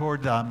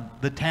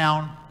the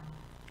town,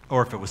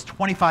 or if it was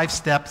 25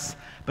 steps,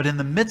 but in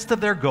the midst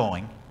of their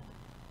going,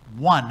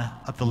 one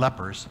of the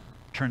lepers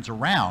turns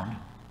around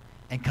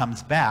and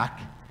comes back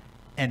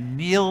and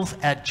kneels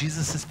at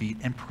Jesus' feet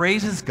and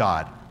praises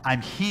God,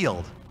 "I'm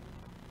healed."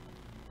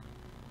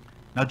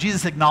 Now,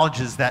 Jesus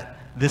acknowledges that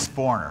this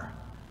foreigner,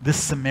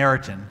 this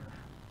Samaritan,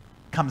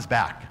 comes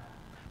back.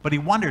 But he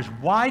wonders,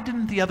 why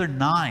didn't the other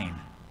 9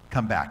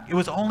 come back? It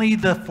was only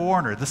the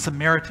foreigner, the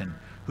Samaritan,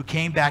 who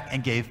came back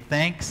and gave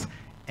thanks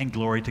and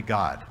glory to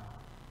God.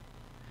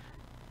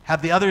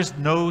 Have the others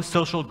no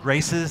social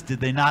graces?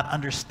 Did they not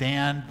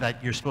understand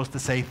that you're supposed to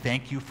say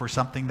thank you for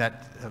something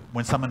that,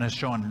 when someone has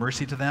shown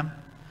mercy to them?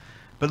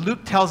 But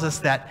Luke tells us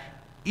that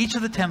each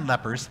of the 10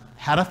 lepers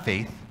had a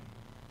faith,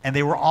 and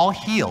they were all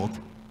healed,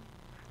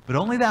 but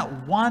only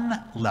that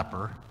one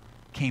leper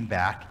came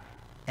back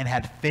and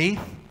had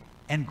faith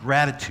and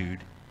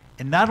gratitude.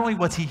 And not only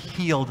was he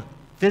healed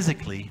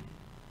physically,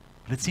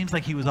 but it seems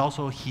like he was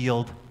also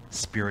healed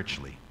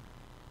spiritually.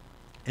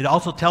 It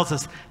also tells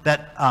us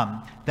that,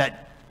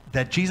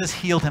 that Jesus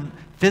healed him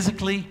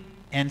physically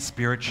and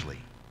spiritually.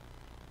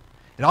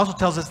 It also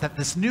tells us that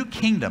this new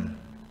kingdom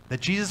that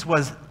Jesus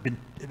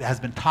has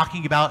been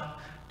talking about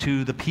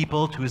to the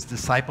people, to his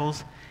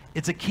disciples,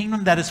 it's a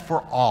kingdom that is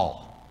for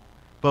all,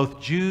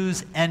 both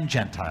Jews and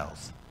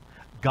Gentiles.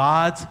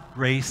 God's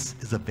grace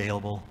is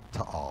available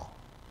to all.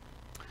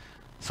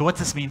 So what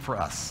does this mean for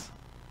us?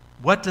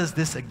 What does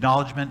this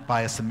acknowledgement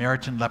by a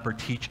Samaritan leper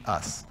teach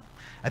us?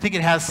 I think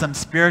it has some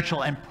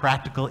spiritual and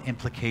practical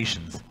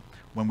implications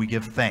when we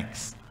give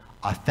thanks,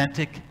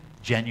 authentic,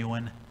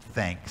 genuine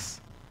thanks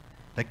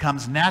that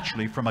comes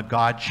naturally from a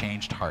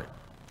God-changed heart.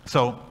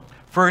 So,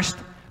 first,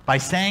 by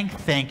saying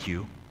thank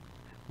you,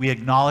 we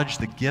acknowledge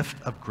the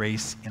gift of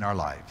grace in our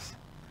lives.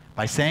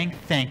 By saying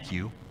thank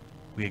you,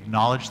 we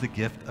acknowledge the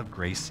gift of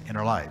grace in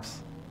our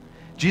lives.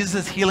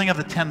 Jesus' healing of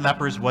the 10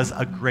 lepers was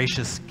a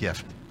gracious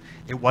gift.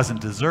 It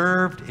wasn't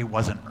deserved, it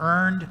wasn't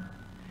earned.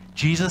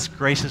 Jesus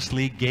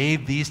graciously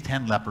gave these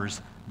 10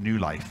 lepers new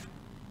life.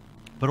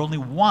 but only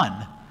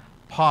one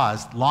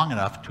paused long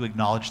enough to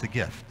acknowledge the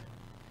gift.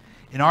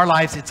 In our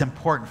lives, it's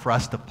important for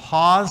us to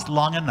pause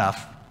long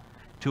enough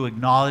to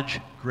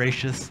acknowledge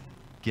gracious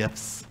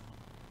gifts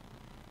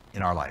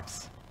in our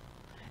lives.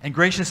 And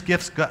gracious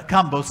gifts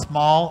come both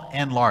small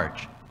and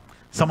large.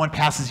 Someone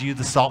passes you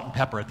the salt and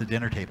pepper at the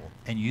dinner table,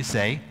 and you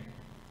say,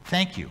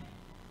 thank you.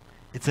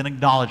 It's an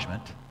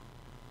acknowledgement,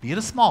 be it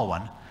a small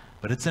one,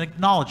 but it's an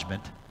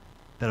acknowledgement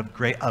that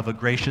of a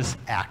gracious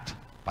act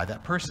by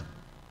that person.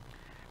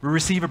 We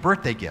receive a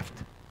birthday gift,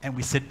 and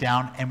we sit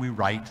down and we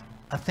write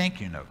a thank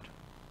you note.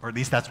 Or at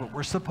least that's what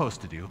we're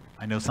supposed to do.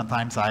 I know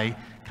sometimes I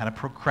kind of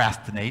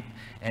procrastinate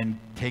and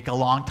take a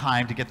long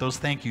time to get those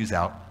thank yous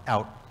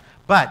out.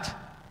 But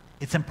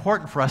it's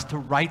important for us to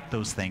write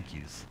those thank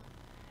yous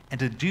and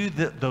to do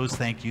those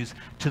thank yous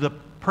to the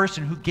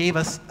person who gave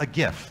us a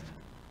gift.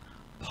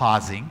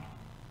 Pausing,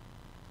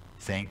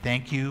 saying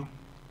thank you,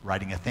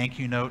 writing a thank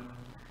you note,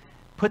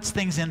 puts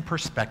things in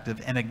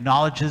perspective and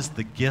acknowledges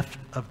the gift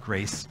of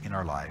grace in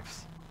our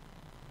lives.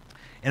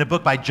 In a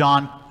book by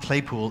John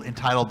Claypool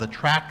entitled The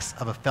Tracks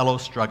of a Fellow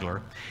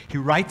Struggler, he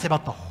writes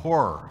about the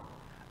horror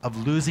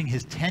of losing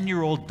his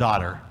 10-year-old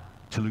daughter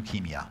to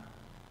leukemia.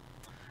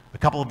 A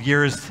couple of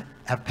years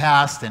have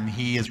passed, and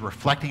he is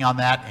reflecting on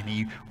that, and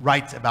he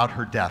writes about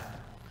her death.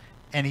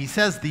 And he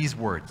says these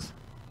words,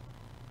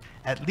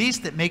 "At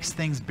least it makes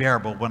things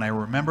bearable when I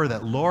remember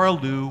that Laura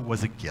Lou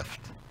was a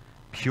gift,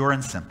 pure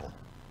and simple,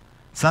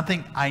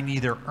 something I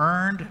neither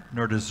earned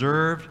nor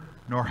deserved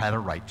nor had a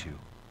right to.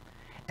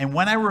 And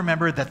when I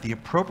remember that the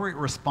appropriate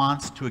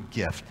response to a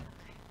gift,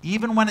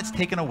 even when it's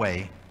taken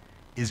away,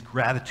 is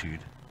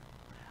gratitude,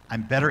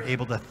 I'm better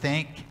able to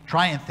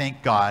try and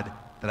thank God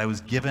that I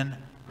was given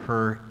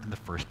her in the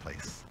first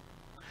place.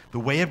 The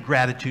way of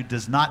gratitude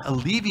does not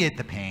alleviate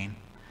the pain,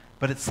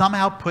 but it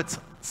somehow puts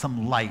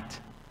some light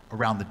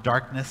around the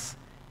darkness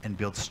and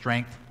builds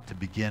strength to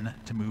begin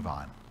to move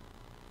on.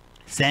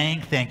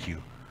 Saying thank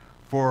you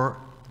for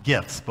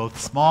gifts, both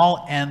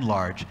small and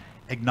large,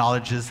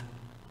 acknowledges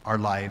our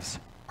lives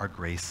are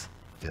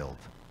grace-filled.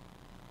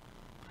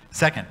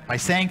 Second, by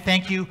saying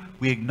thank you,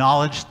 we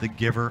acknowledge the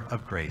giver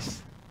of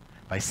grace.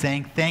 By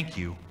saying thank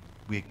you,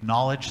 we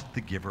acknowledge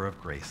the giver of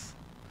grace.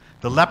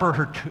 The leper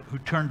who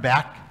turned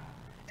back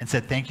and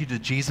said thank you to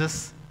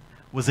Jesus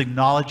was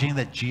acknowledging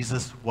that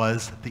Jesus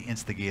was the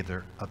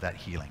instigator of that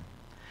healing.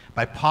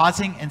 By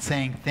pausing and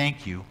saying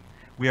thank you,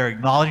 we are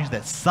acknowledging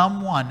that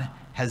someone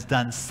has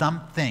done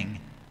something,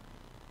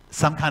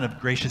 some kind of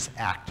gracious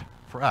act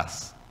for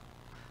us.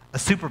 A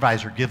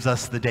supervisor gives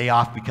us the day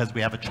off because we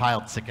have a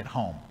child sick at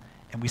home,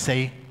 and we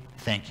say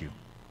thank you.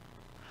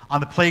 On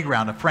the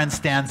playground, a friend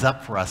stands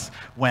up for us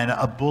when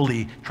a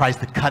bully tries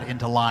to cut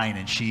into line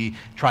and she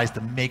tries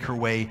to make her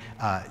way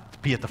to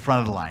be at the front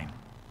of the line.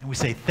 And we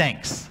say,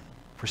 thanks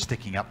for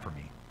sticking up for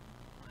me.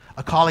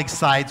 A colleague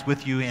sides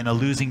with you in a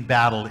losing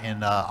battle in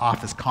an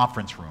office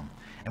conference room.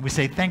 And we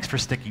say, thanks for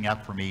sticking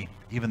up for me,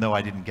 even though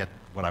I didn't get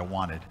what I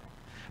wanted.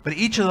 But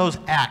each of those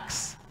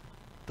acts,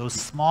 those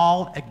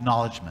small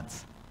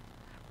acknowledgments,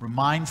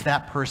 reminds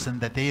that person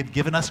that they have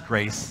given us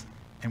grace,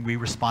 and we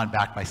respond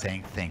back by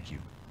saying thank you.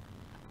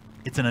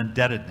 It's an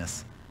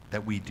indebtedness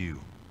that we do.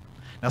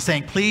 Now,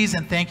 saying please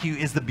and thank you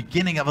is the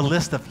beginning of a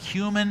list of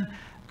human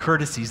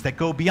courtesies that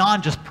go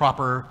beyond just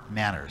proper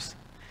manners.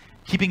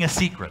 Keeping a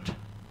secret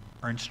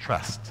earns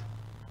trust.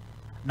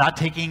 Not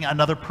taking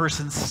another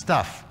person's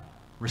stuff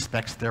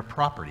respects their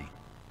property.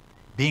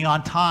 Being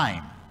on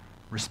time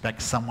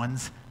respects someone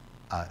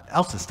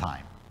else's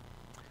time.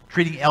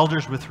 Treating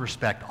elders with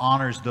respect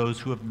honors those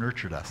who have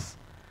nurtured us.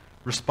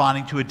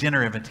 Responding to a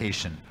dinner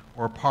invitation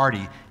or a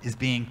party is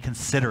being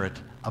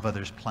considerate of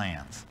others'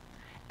 plans.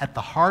 At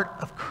the heart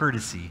of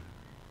courtesy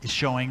is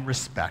showing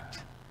respect.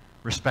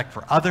 Respect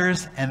for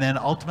others, and then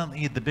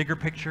ultimately the bigger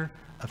picture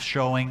of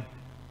showing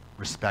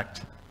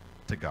respect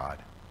to God.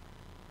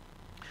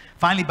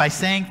 Finally, by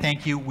saying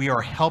thank you, we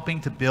are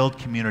helping to build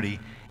community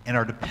and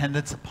our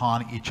dependence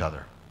upon each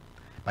other.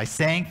 By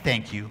saying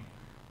thank you,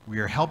 we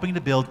are helping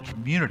to build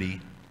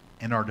community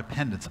and our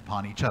dependence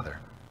upon each other.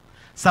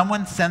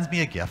 Someone sends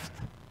me a gift,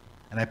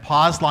 and I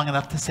pause long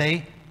enough to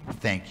say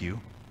thank you.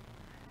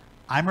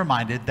 I'm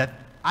reminded that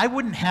I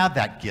wouldn't have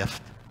that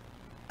gift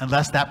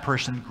unless that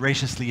person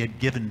graciously had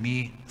given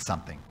me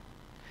something.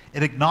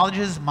 It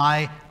acknowledges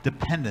my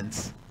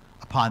dependence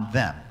upon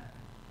them.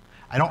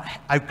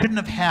 I couldn't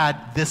have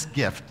had this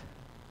gift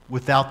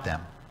without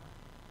them,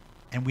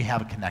 and we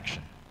have a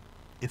connection.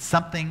 It's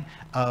something,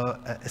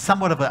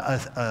 somewhat of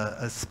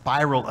a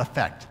spiral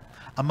effect.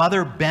 A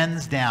mother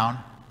bends down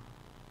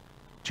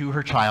to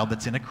her child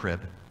that's in a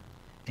crib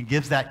and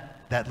gives that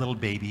little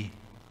baby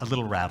a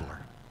little rattler.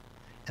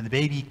 And the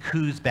baby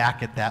coos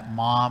back at that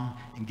mom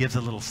and gives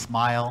a little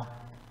smile.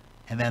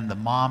 And then the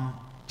mom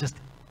just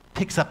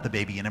picks up the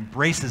baby and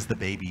embraces the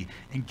baby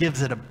and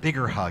gives it a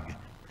bigger hug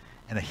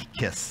and a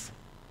kiss.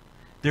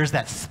 There's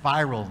that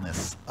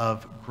spiralness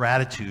of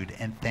gratitude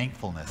and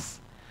thankfulness.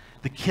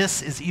 The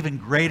kiss is even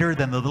greater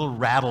than the little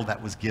rattle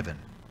that was given.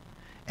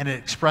 And it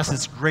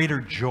expresses greater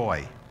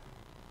joy,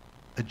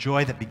 a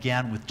joy that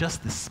began with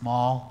just this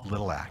small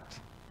little act.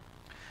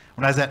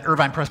 When I was at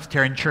Irvine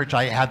Presbyterian Church,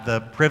 I had the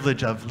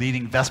privilege of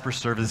leading Vesper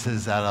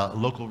services at a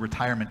local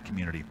retirement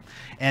community.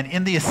 And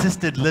in the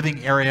assisted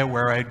living area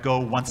where I'd go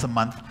once a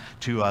month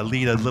to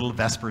lead a little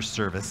Vesper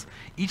service,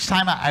 each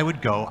time I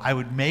would go, I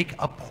would make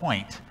a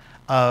point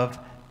of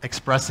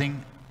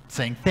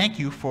saying thank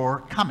you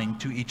for coming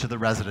to each of the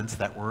residents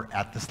that were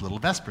at this little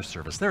Vesper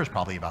service. There was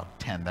probably about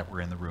 10 that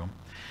were in the room.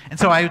 And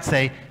so I would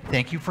say,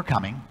 thank you for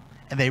coming.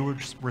 And they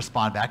would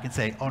respond back and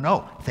say, oh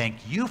no, thank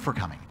you for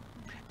coming.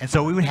 And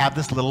so we would have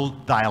this little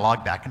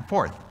dialogue back and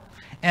forth.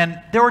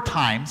 And there were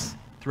times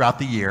throughout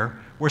the year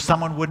where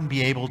someone wouldn't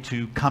be able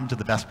to come to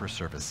the Vesper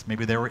service.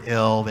 Maybe they were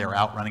ill, they were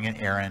out running an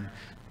errand.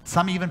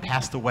 Some even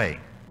passed away.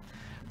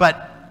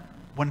 But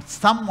when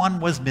someone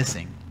was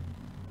missing,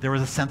 there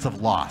was a sense of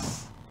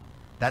loss.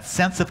 That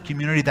sense of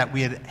community that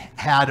we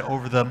had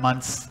over the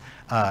months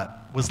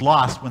was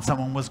lost when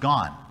someone was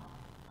gone.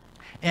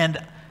 And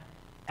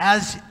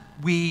as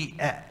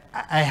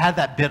I had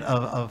that bit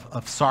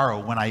of sorrow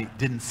when I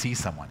didn't see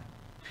someone.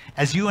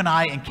 As you and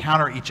I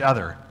encounter each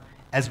other,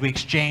 as we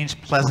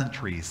exchange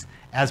pleasantries,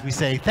 as we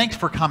say, thanks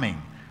for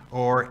coming,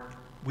 or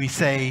we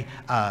say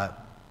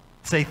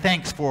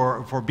thanks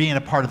for being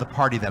a part of the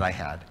party that I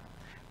had,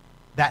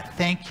 that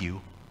thank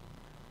you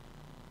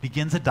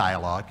begins a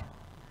dialogue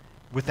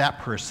with that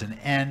person,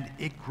 and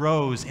it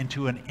grows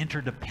into an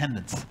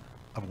interdependence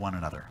of one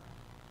another.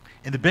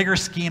 In the bigger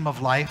scheme of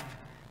life,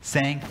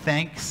 saying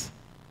thanks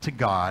to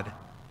God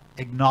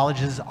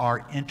acknowledges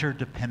our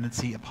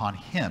interdependency upon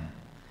Him,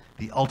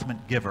 the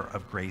ultimate giver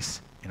of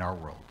grace in our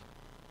world.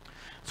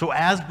 So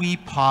as we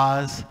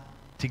pause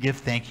to give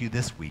thank you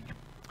this week,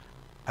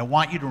 I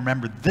want you to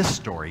remember this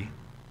story,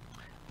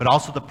 but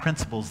also the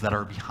principles that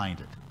are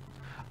behind it.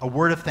 A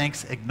word of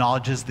thanks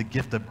acknowledges the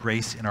gift of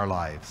grace in our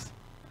lives.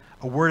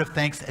 A word of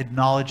thanks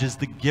acknowledges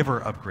the giver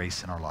of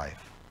grace in our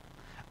life.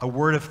 A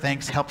word of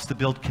thanks helps to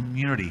build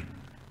community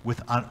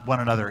with one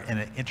another in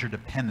an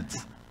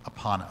interdependence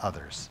upon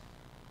others.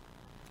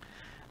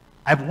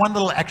 I have one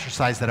little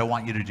exercise that I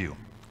want you to do,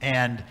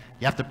 and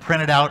you have to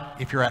print it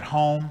out if you're at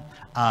home.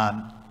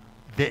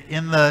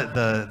 In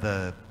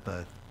the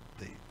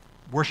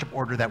worship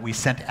order that we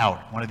sent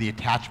out, one of the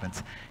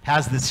attachments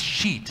has this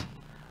sheet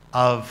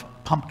of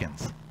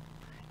pumpkins,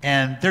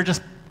 and they're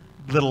just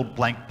little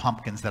blank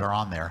pumpkins that are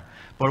on there.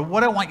 But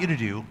what I want you to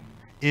do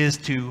is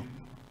to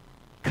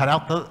cut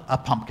out a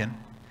pumpkin,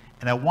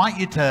 and I want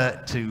you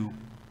to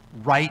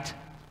write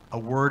a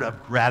word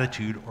of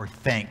gratitude or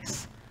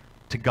thanks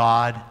to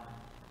God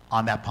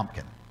on that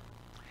pumpkin.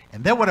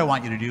 And then what I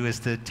want you to do is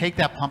to take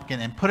that pumpkin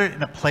and put it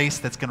in a place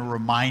that's going to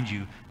remind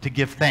you to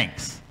give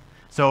thanks.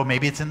 So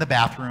maybe it's in the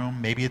bathroom,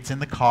 maybe it's in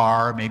the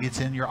car, maybe it's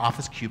in your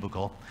office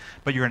cubicle,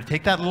 but you're going to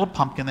take that little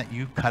pumpkin that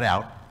you cut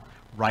out,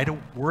 write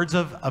words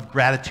of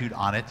gratitude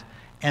on it,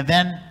 and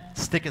then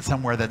stick it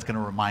somewhere that's going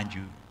to remind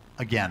you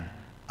again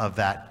of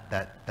that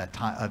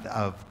time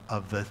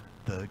of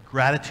the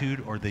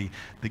gratitude or the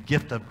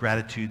gift of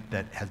gratitude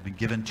that has been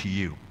given to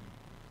you.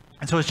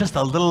 And so it's just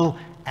a little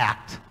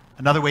act.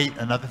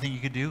 Another thing you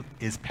could do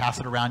is pass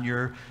it around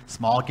your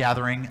small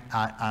gathering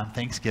on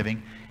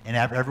Thanksgiving and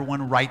have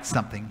everyone write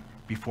something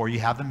before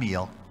you have the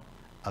meal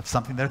of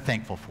something they're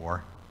thankful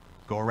for.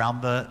 Go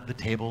around the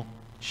table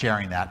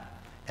sharing that,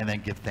 and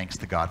then give thanks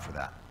to God for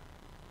that.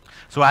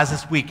 So as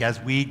this week, as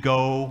we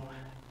go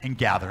and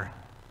gather,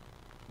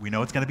 we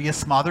know it's going to be a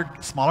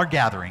smaller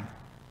gathering,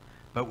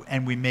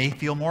 and we may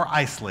feel more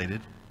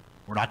isolated.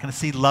 We're not going to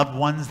see loved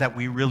ones that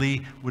we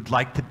really would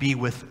like to be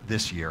with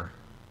this year.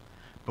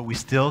 But we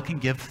still can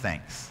give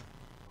thanks,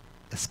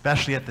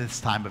 especially at this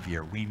time of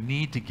year. We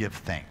need to give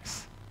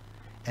thanks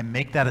and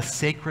make that a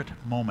sacred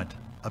moment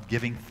of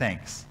giving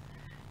thanks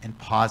and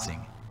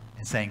pausing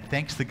and saying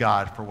thanks to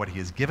God for what He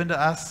has given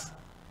to us,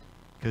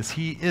 because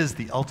He is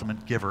the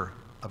ultimate giver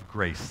of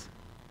grace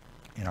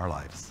in our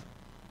lives.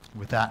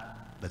 With that,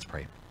 let's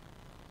pray.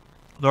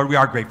 Lord, we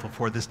are grateful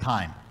for this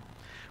time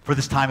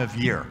of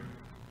year,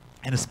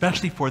 and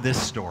especially for this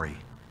story,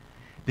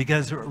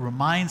 because it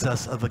reminds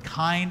us of the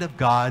kind of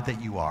God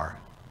that you are,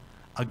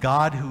 a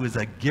God who is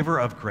a giver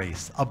of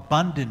grace,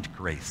 abundant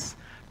grace,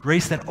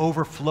 grace that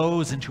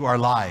overflows into our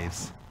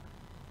lives,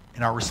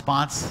 and our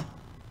response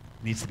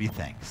needs to be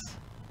thanks.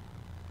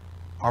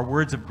 Our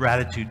words of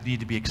gratitude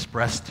need to be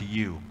expressed to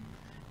you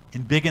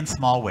in big and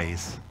small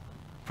ways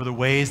for the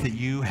ways that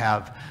you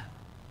have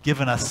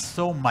given us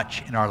so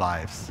much in our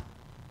lives.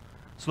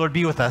 So Lord,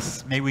 be with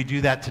us. May we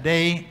do that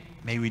today.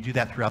 May we do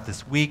that throughout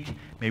this week.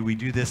 May we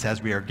do this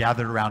as we are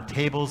gathered around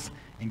tables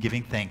and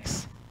giving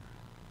thanks.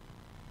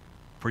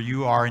 For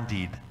you are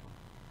indeed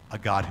a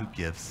God who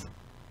gives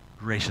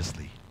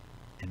graciously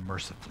and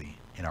mercifully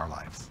in our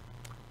lives.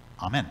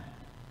 Amen.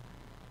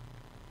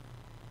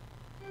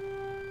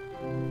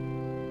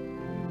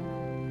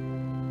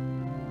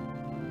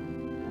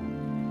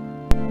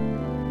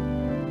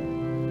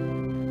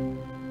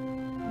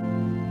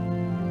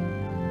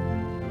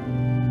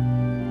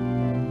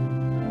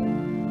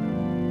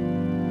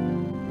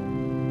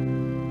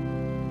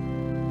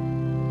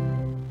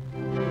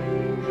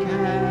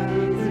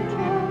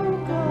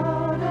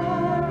 God,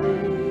 our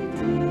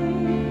Redeemer,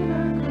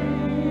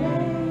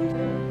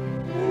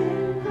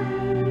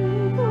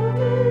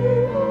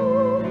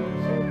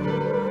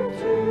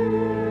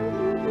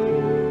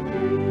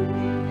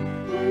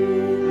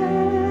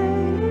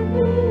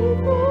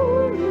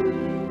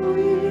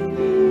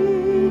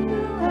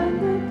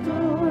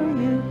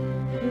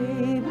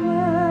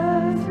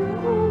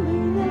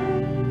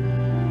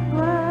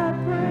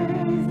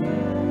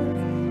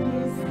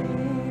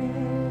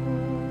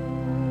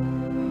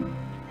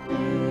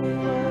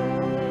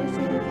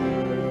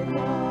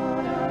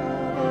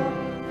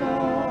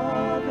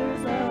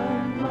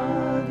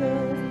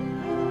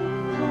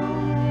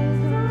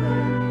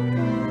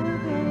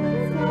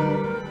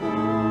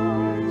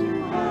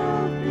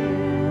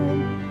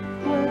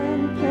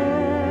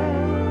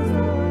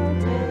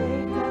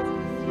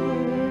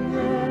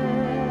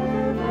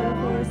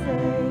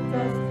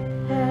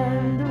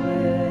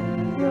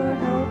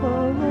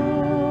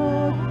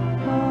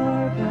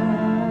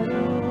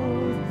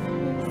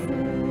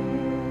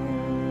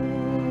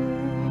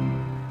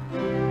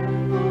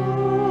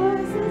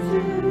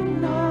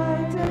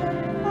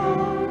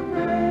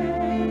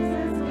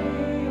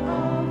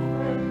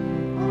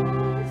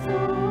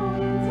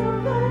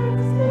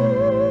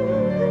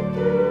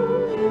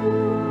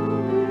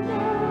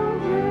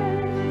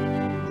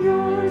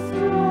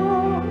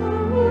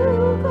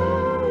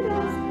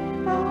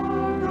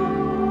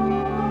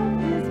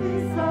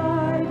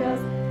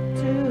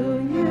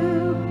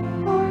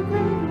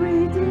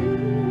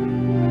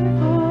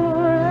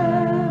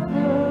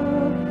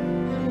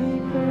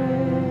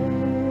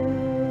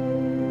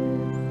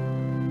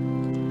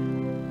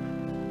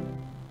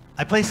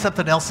 I placed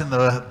something else in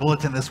the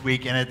bulletin this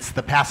week, and it's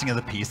the passing of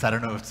the peace. I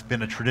don't know if it's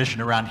been a tradition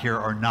around here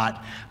or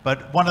not,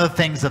 but one of the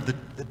things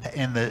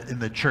in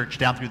the church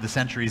down through the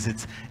centuries,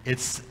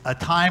 it's a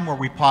time where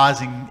we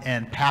pause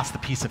and pass the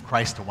peace of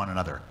Christ to one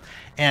another.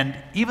 And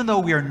even though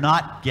we are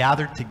not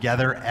gathered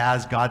together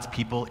as God's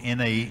people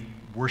in a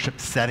worship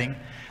setting,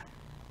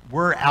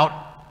 we're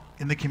out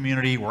in the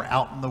community, we're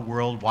out in the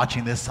world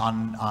watching this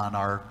on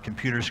our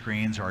computer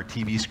screens or our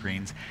TV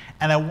screens.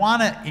 And I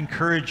want to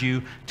encourage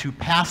you to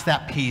pass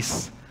that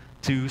peace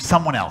to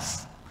someone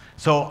else.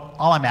 So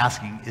all I'm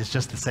asking is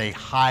just to say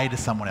hi to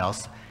someone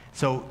else.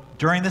 So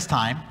during this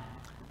time,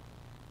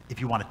 if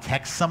you want to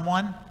text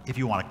someone, if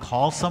you want to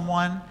call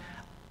someone,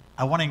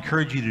 I want to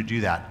encourage you to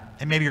do that.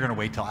 And maybe you're going to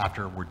wait till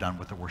after we're done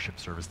with the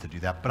worship service to do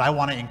that. But I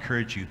want to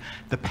encourage you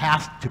to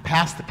pass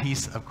the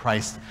peace of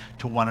Christ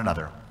to one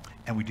another.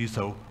 And we do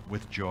so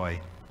with joy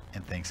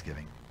and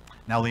thanksgiving.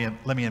 Now, Liam,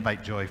 let me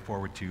invite Joy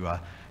forward to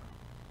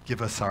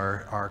give us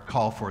our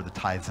call for the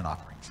tithes and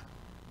offerings.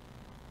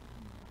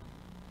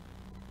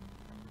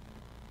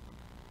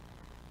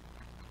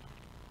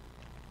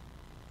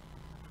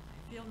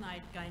 I feel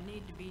like I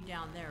need to be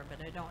down there,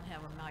 but I don't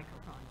have a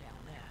microphone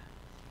down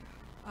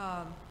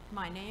there.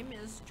 My name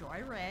is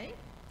Joy Ray,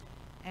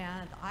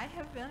 and I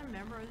have been a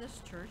member of this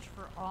church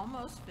for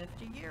almost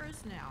 50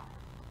 years now.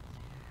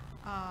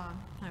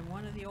 I'm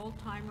one of the old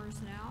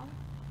timers now.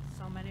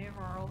 So many of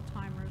our old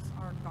timers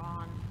are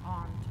gone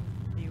on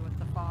to be with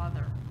the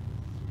Father.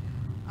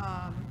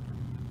 I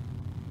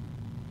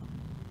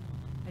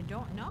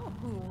don't know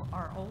who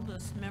our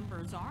oldest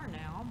members are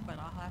now, but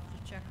I'll have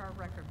to check our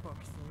record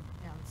books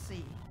and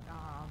see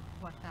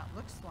what that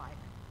looks like.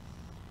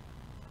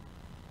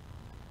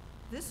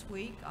 This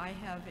week I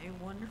have a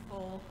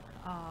wonderful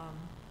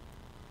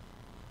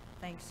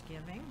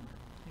Thanksgiving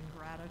and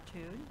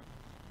gratitude.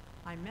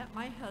 I met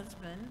my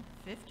husband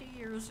 50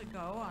 years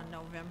ago on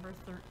November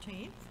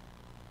 13th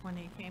when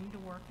he came to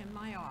work in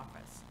my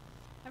office.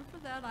 And for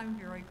that, I'm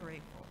very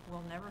grateful.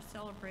 We'll never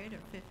celebrate a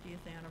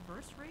 50th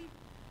anniversary,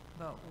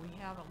 but we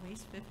have at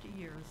least 50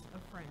 years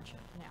of friendship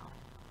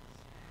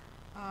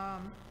now.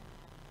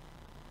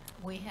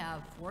 We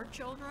have 4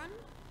 children,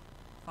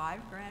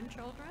 5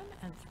 grandchildren,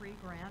 and 3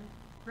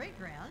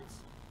 great-grands.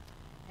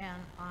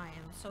 And I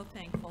am so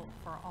thankful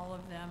for all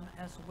of them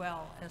as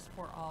well as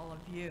for all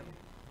of you.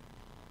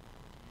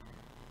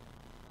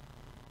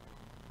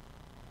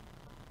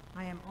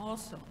 I am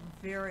also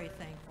very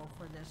thankful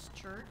for this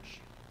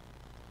church,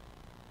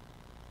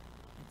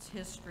 its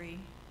history,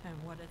 and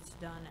what it's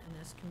done in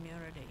this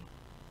community.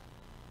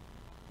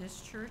 This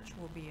church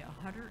will be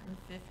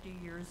 150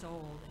 years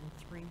old in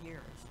 3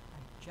 years.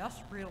 I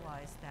just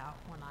realized that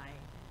when I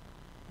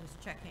was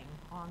checking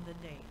on the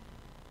date.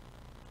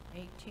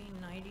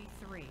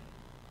 1893.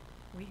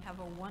 We have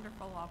a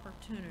wonderful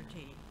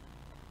opportunity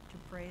to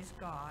praise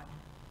God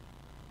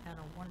and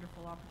a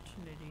wonderful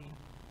opportunity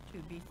to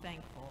be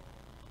thankful.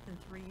 In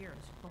 3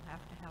 years, we'll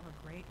have to have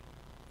a great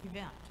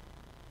event.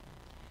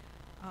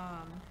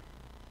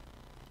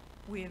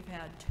 We have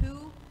had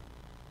 2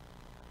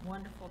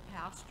 wonderful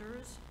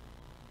pastors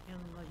in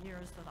the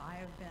years that I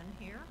have been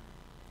here,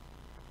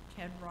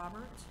 Ted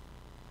Roberts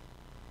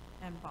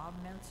and Bob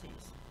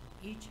Menzies,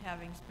 each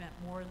having spent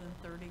more than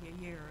 30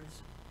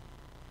 years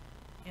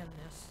in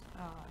this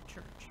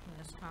church,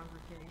 in this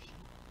congregation.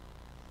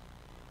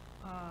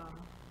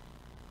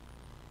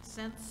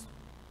 Since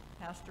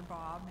Pastor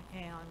Bob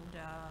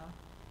and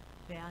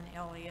Van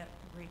Elliott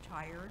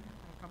retired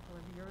a couple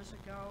of years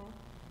ago,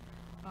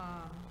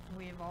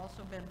 we have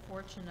also been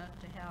fortunate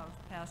to have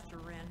Pastor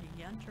Randy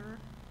Yenter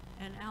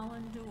and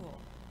Alan Duell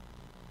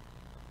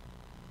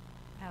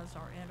as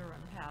our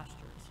interim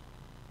pastors.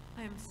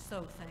 I am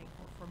so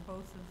thankful for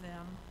both of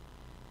them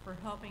for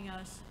helping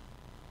us,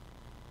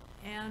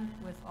 and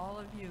with all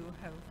of you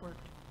who have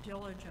worked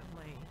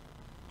diligently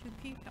to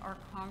keep our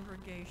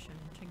congregation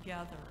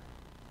together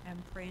and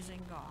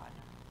praising God.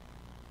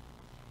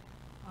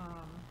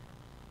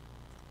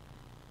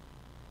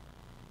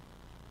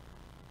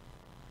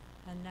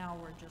 And now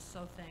we're just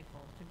so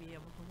thankful to be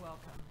able to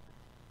welcome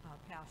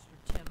Pastor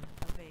Tim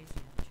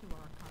Avazian to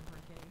our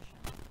congregation.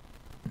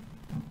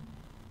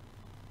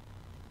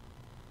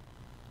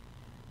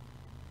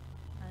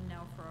 And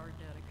now for our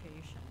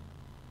dedication.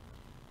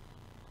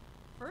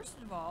 First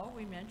of all,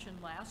 we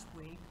mentioned last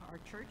week our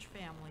church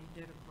family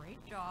did a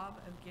great job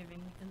of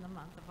giving in the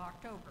month of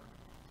October.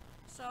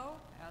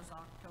 So, as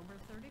October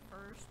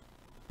 31st,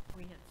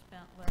 we had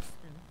spent less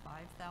than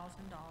 $5,000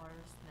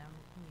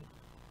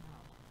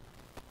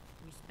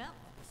 we spent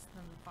less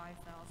than the $5,000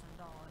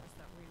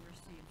 that we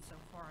received so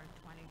far in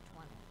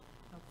 2020.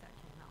 Hope that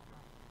came out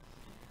right.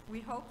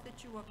 We hope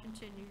that you will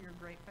continue your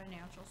great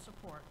financial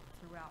support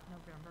throughout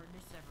November and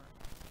December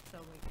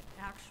so we can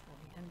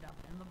actually end up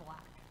in the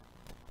black.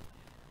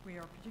 We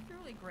are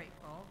particularly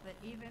grateful that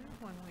even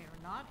when we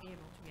are not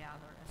able to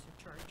gather as a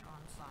church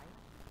on site,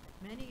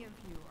 many of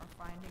you are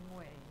finding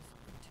ways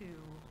to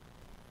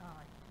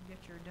get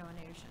your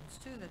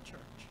donations to the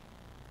church.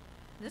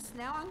 This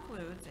now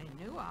includes a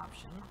new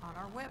option on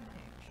our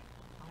webpage.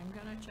 I'm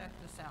going to check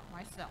this out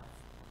myself.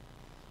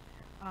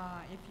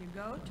 If you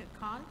go to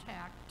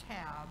Contact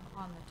tab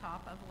on the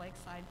top of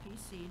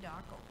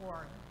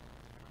lakesidepc.org,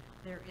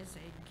 there is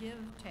a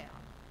Give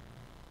tab.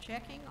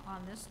 Checking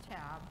on this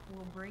tab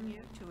will bring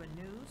you to a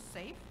new,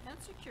 safe, and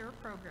secure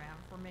program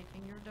for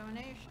making your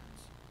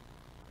donations.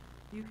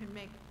 You can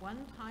make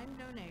one-time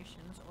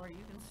donations, or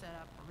you can set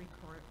up a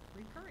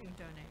recurring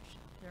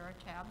donation. There are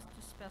tabs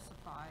to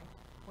specify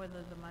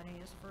whether the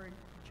money is for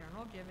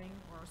general giving,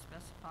 or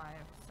specify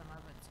if some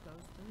of it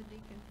goes to the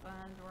Deacon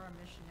Fund or our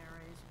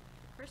missionaries,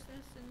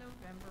 Christmas in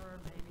November,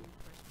 or maybe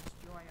Christmas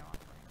Joy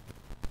Offering.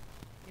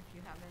 If you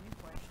have any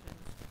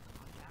questions,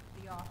 contact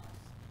the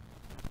office.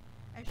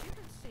 As you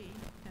can see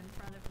in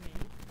front of me,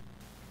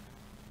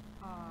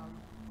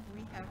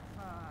 we have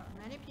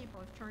many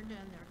people have turned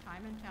in their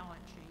time and talent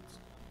sheets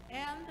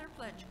and their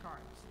pledge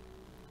cards.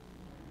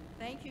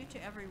 Thank you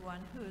to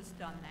everyone who has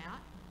done that.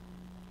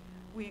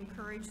 We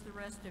encourage the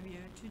rest of you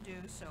to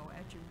do so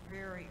at your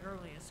very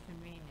earliest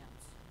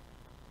convenience.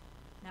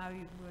 Now,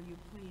 will you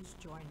please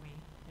join me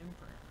in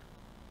prayer?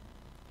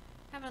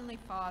 Heavenly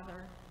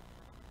Father,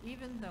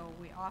 even though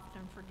we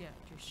often forget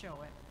to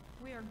show it,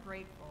 we are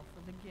grateful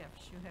for the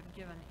gifts you have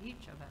given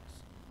each of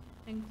us,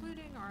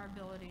 including our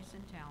abilities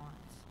and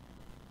talents.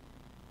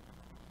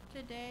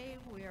 Today,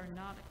 we are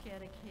not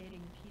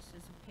dedicating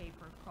pieces of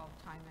paper called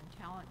time and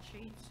talent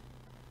sheets,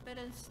 but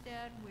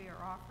instead we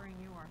are offering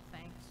you our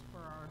thanks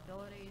for our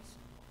abilities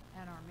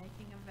and are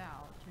making a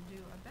vow to do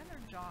a better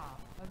job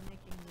of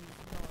making these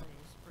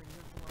abilities for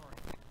your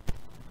glory,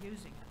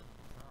 using it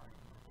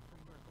for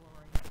your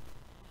glory.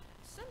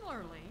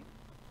 Similarly,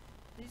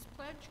 these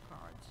pledge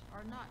cards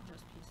are not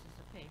just pieces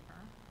of paper,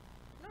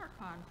 nor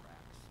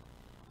contracts,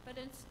 but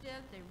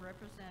instead they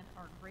represent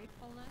our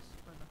gratefulness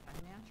for the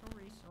financial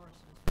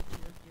resources that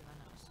you have given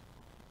us.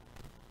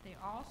 They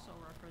also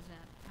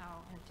represent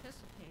how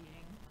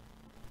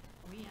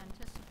we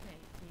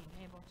anticipate being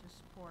able to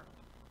support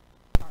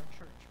our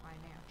church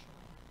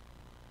financially.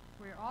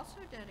 We're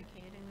also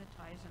dedicating the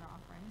tithes and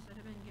offerings that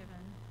have been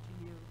given to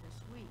you this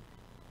week.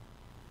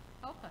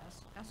 Help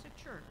us as a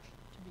church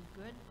to be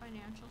good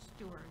financial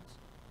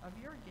stewards of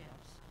your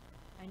gifts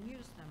and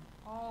use them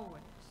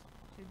always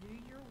to do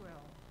your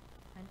will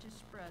and to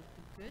spread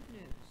the good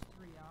news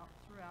throughout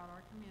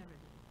our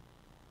community,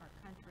 our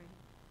country,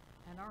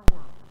 and our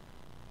world.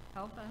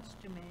 Help us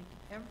to make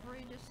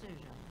every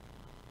decision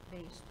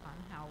based on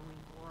how we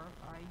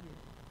glorify you.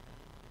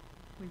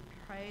 We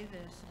pray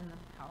this in the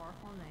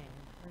powerful name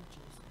of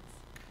Jesus.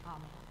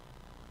 Amen.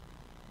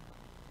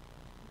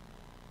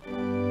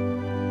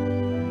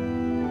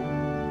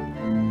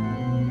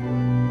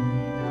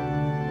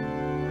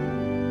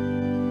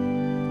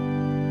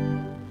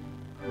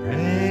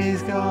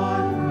 Praise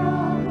God.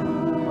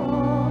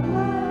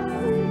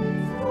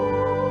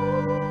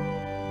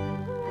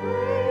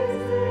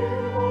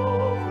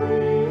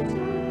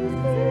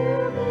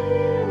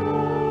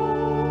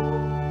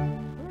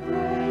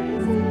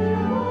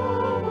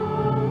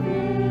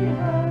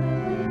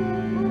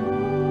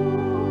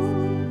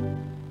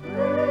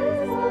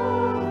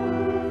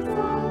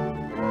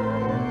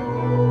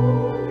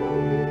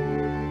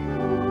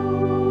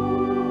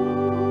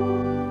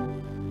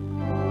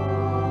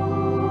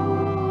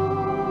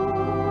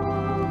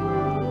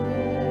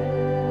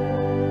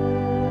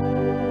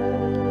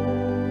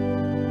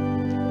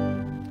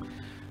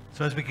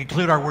 So as we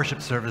conclude our worship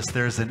service,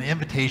 there's an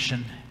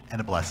invitation and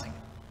a blessing.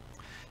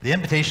 The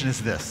invitation is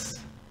this,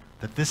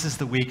 that this is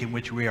the week in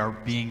which we are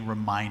being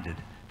reminded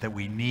that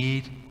we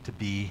need to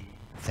be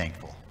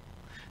thankful.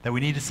 That we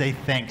need to say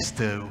thanks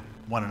to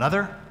one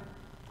another,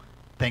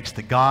 thanks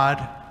to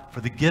God for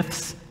the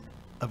gifts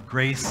of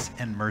grace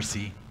and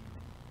mercy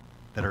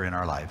that are in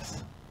our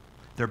lives.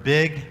 They're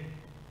big,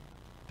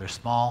 they're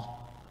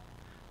small,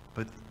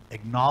 but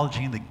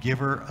acknowledging the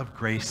giver of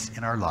grace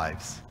in our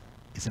lives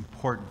is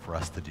important for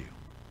us to do.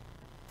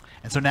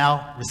 And so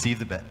now, receive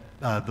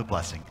the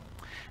blessing.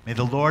 May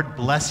the Lord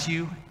bless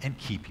you and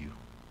keep you.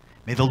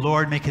 May the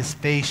Lord make his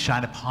face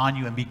shine upon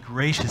you and be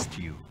gracious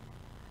to you.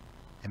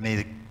 And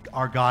may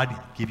our God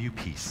give you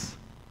peace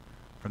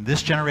from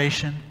this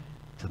generation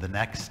to the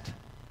next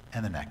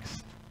and the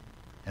next.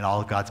 And all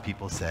of God's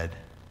people said,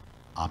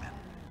 Amen.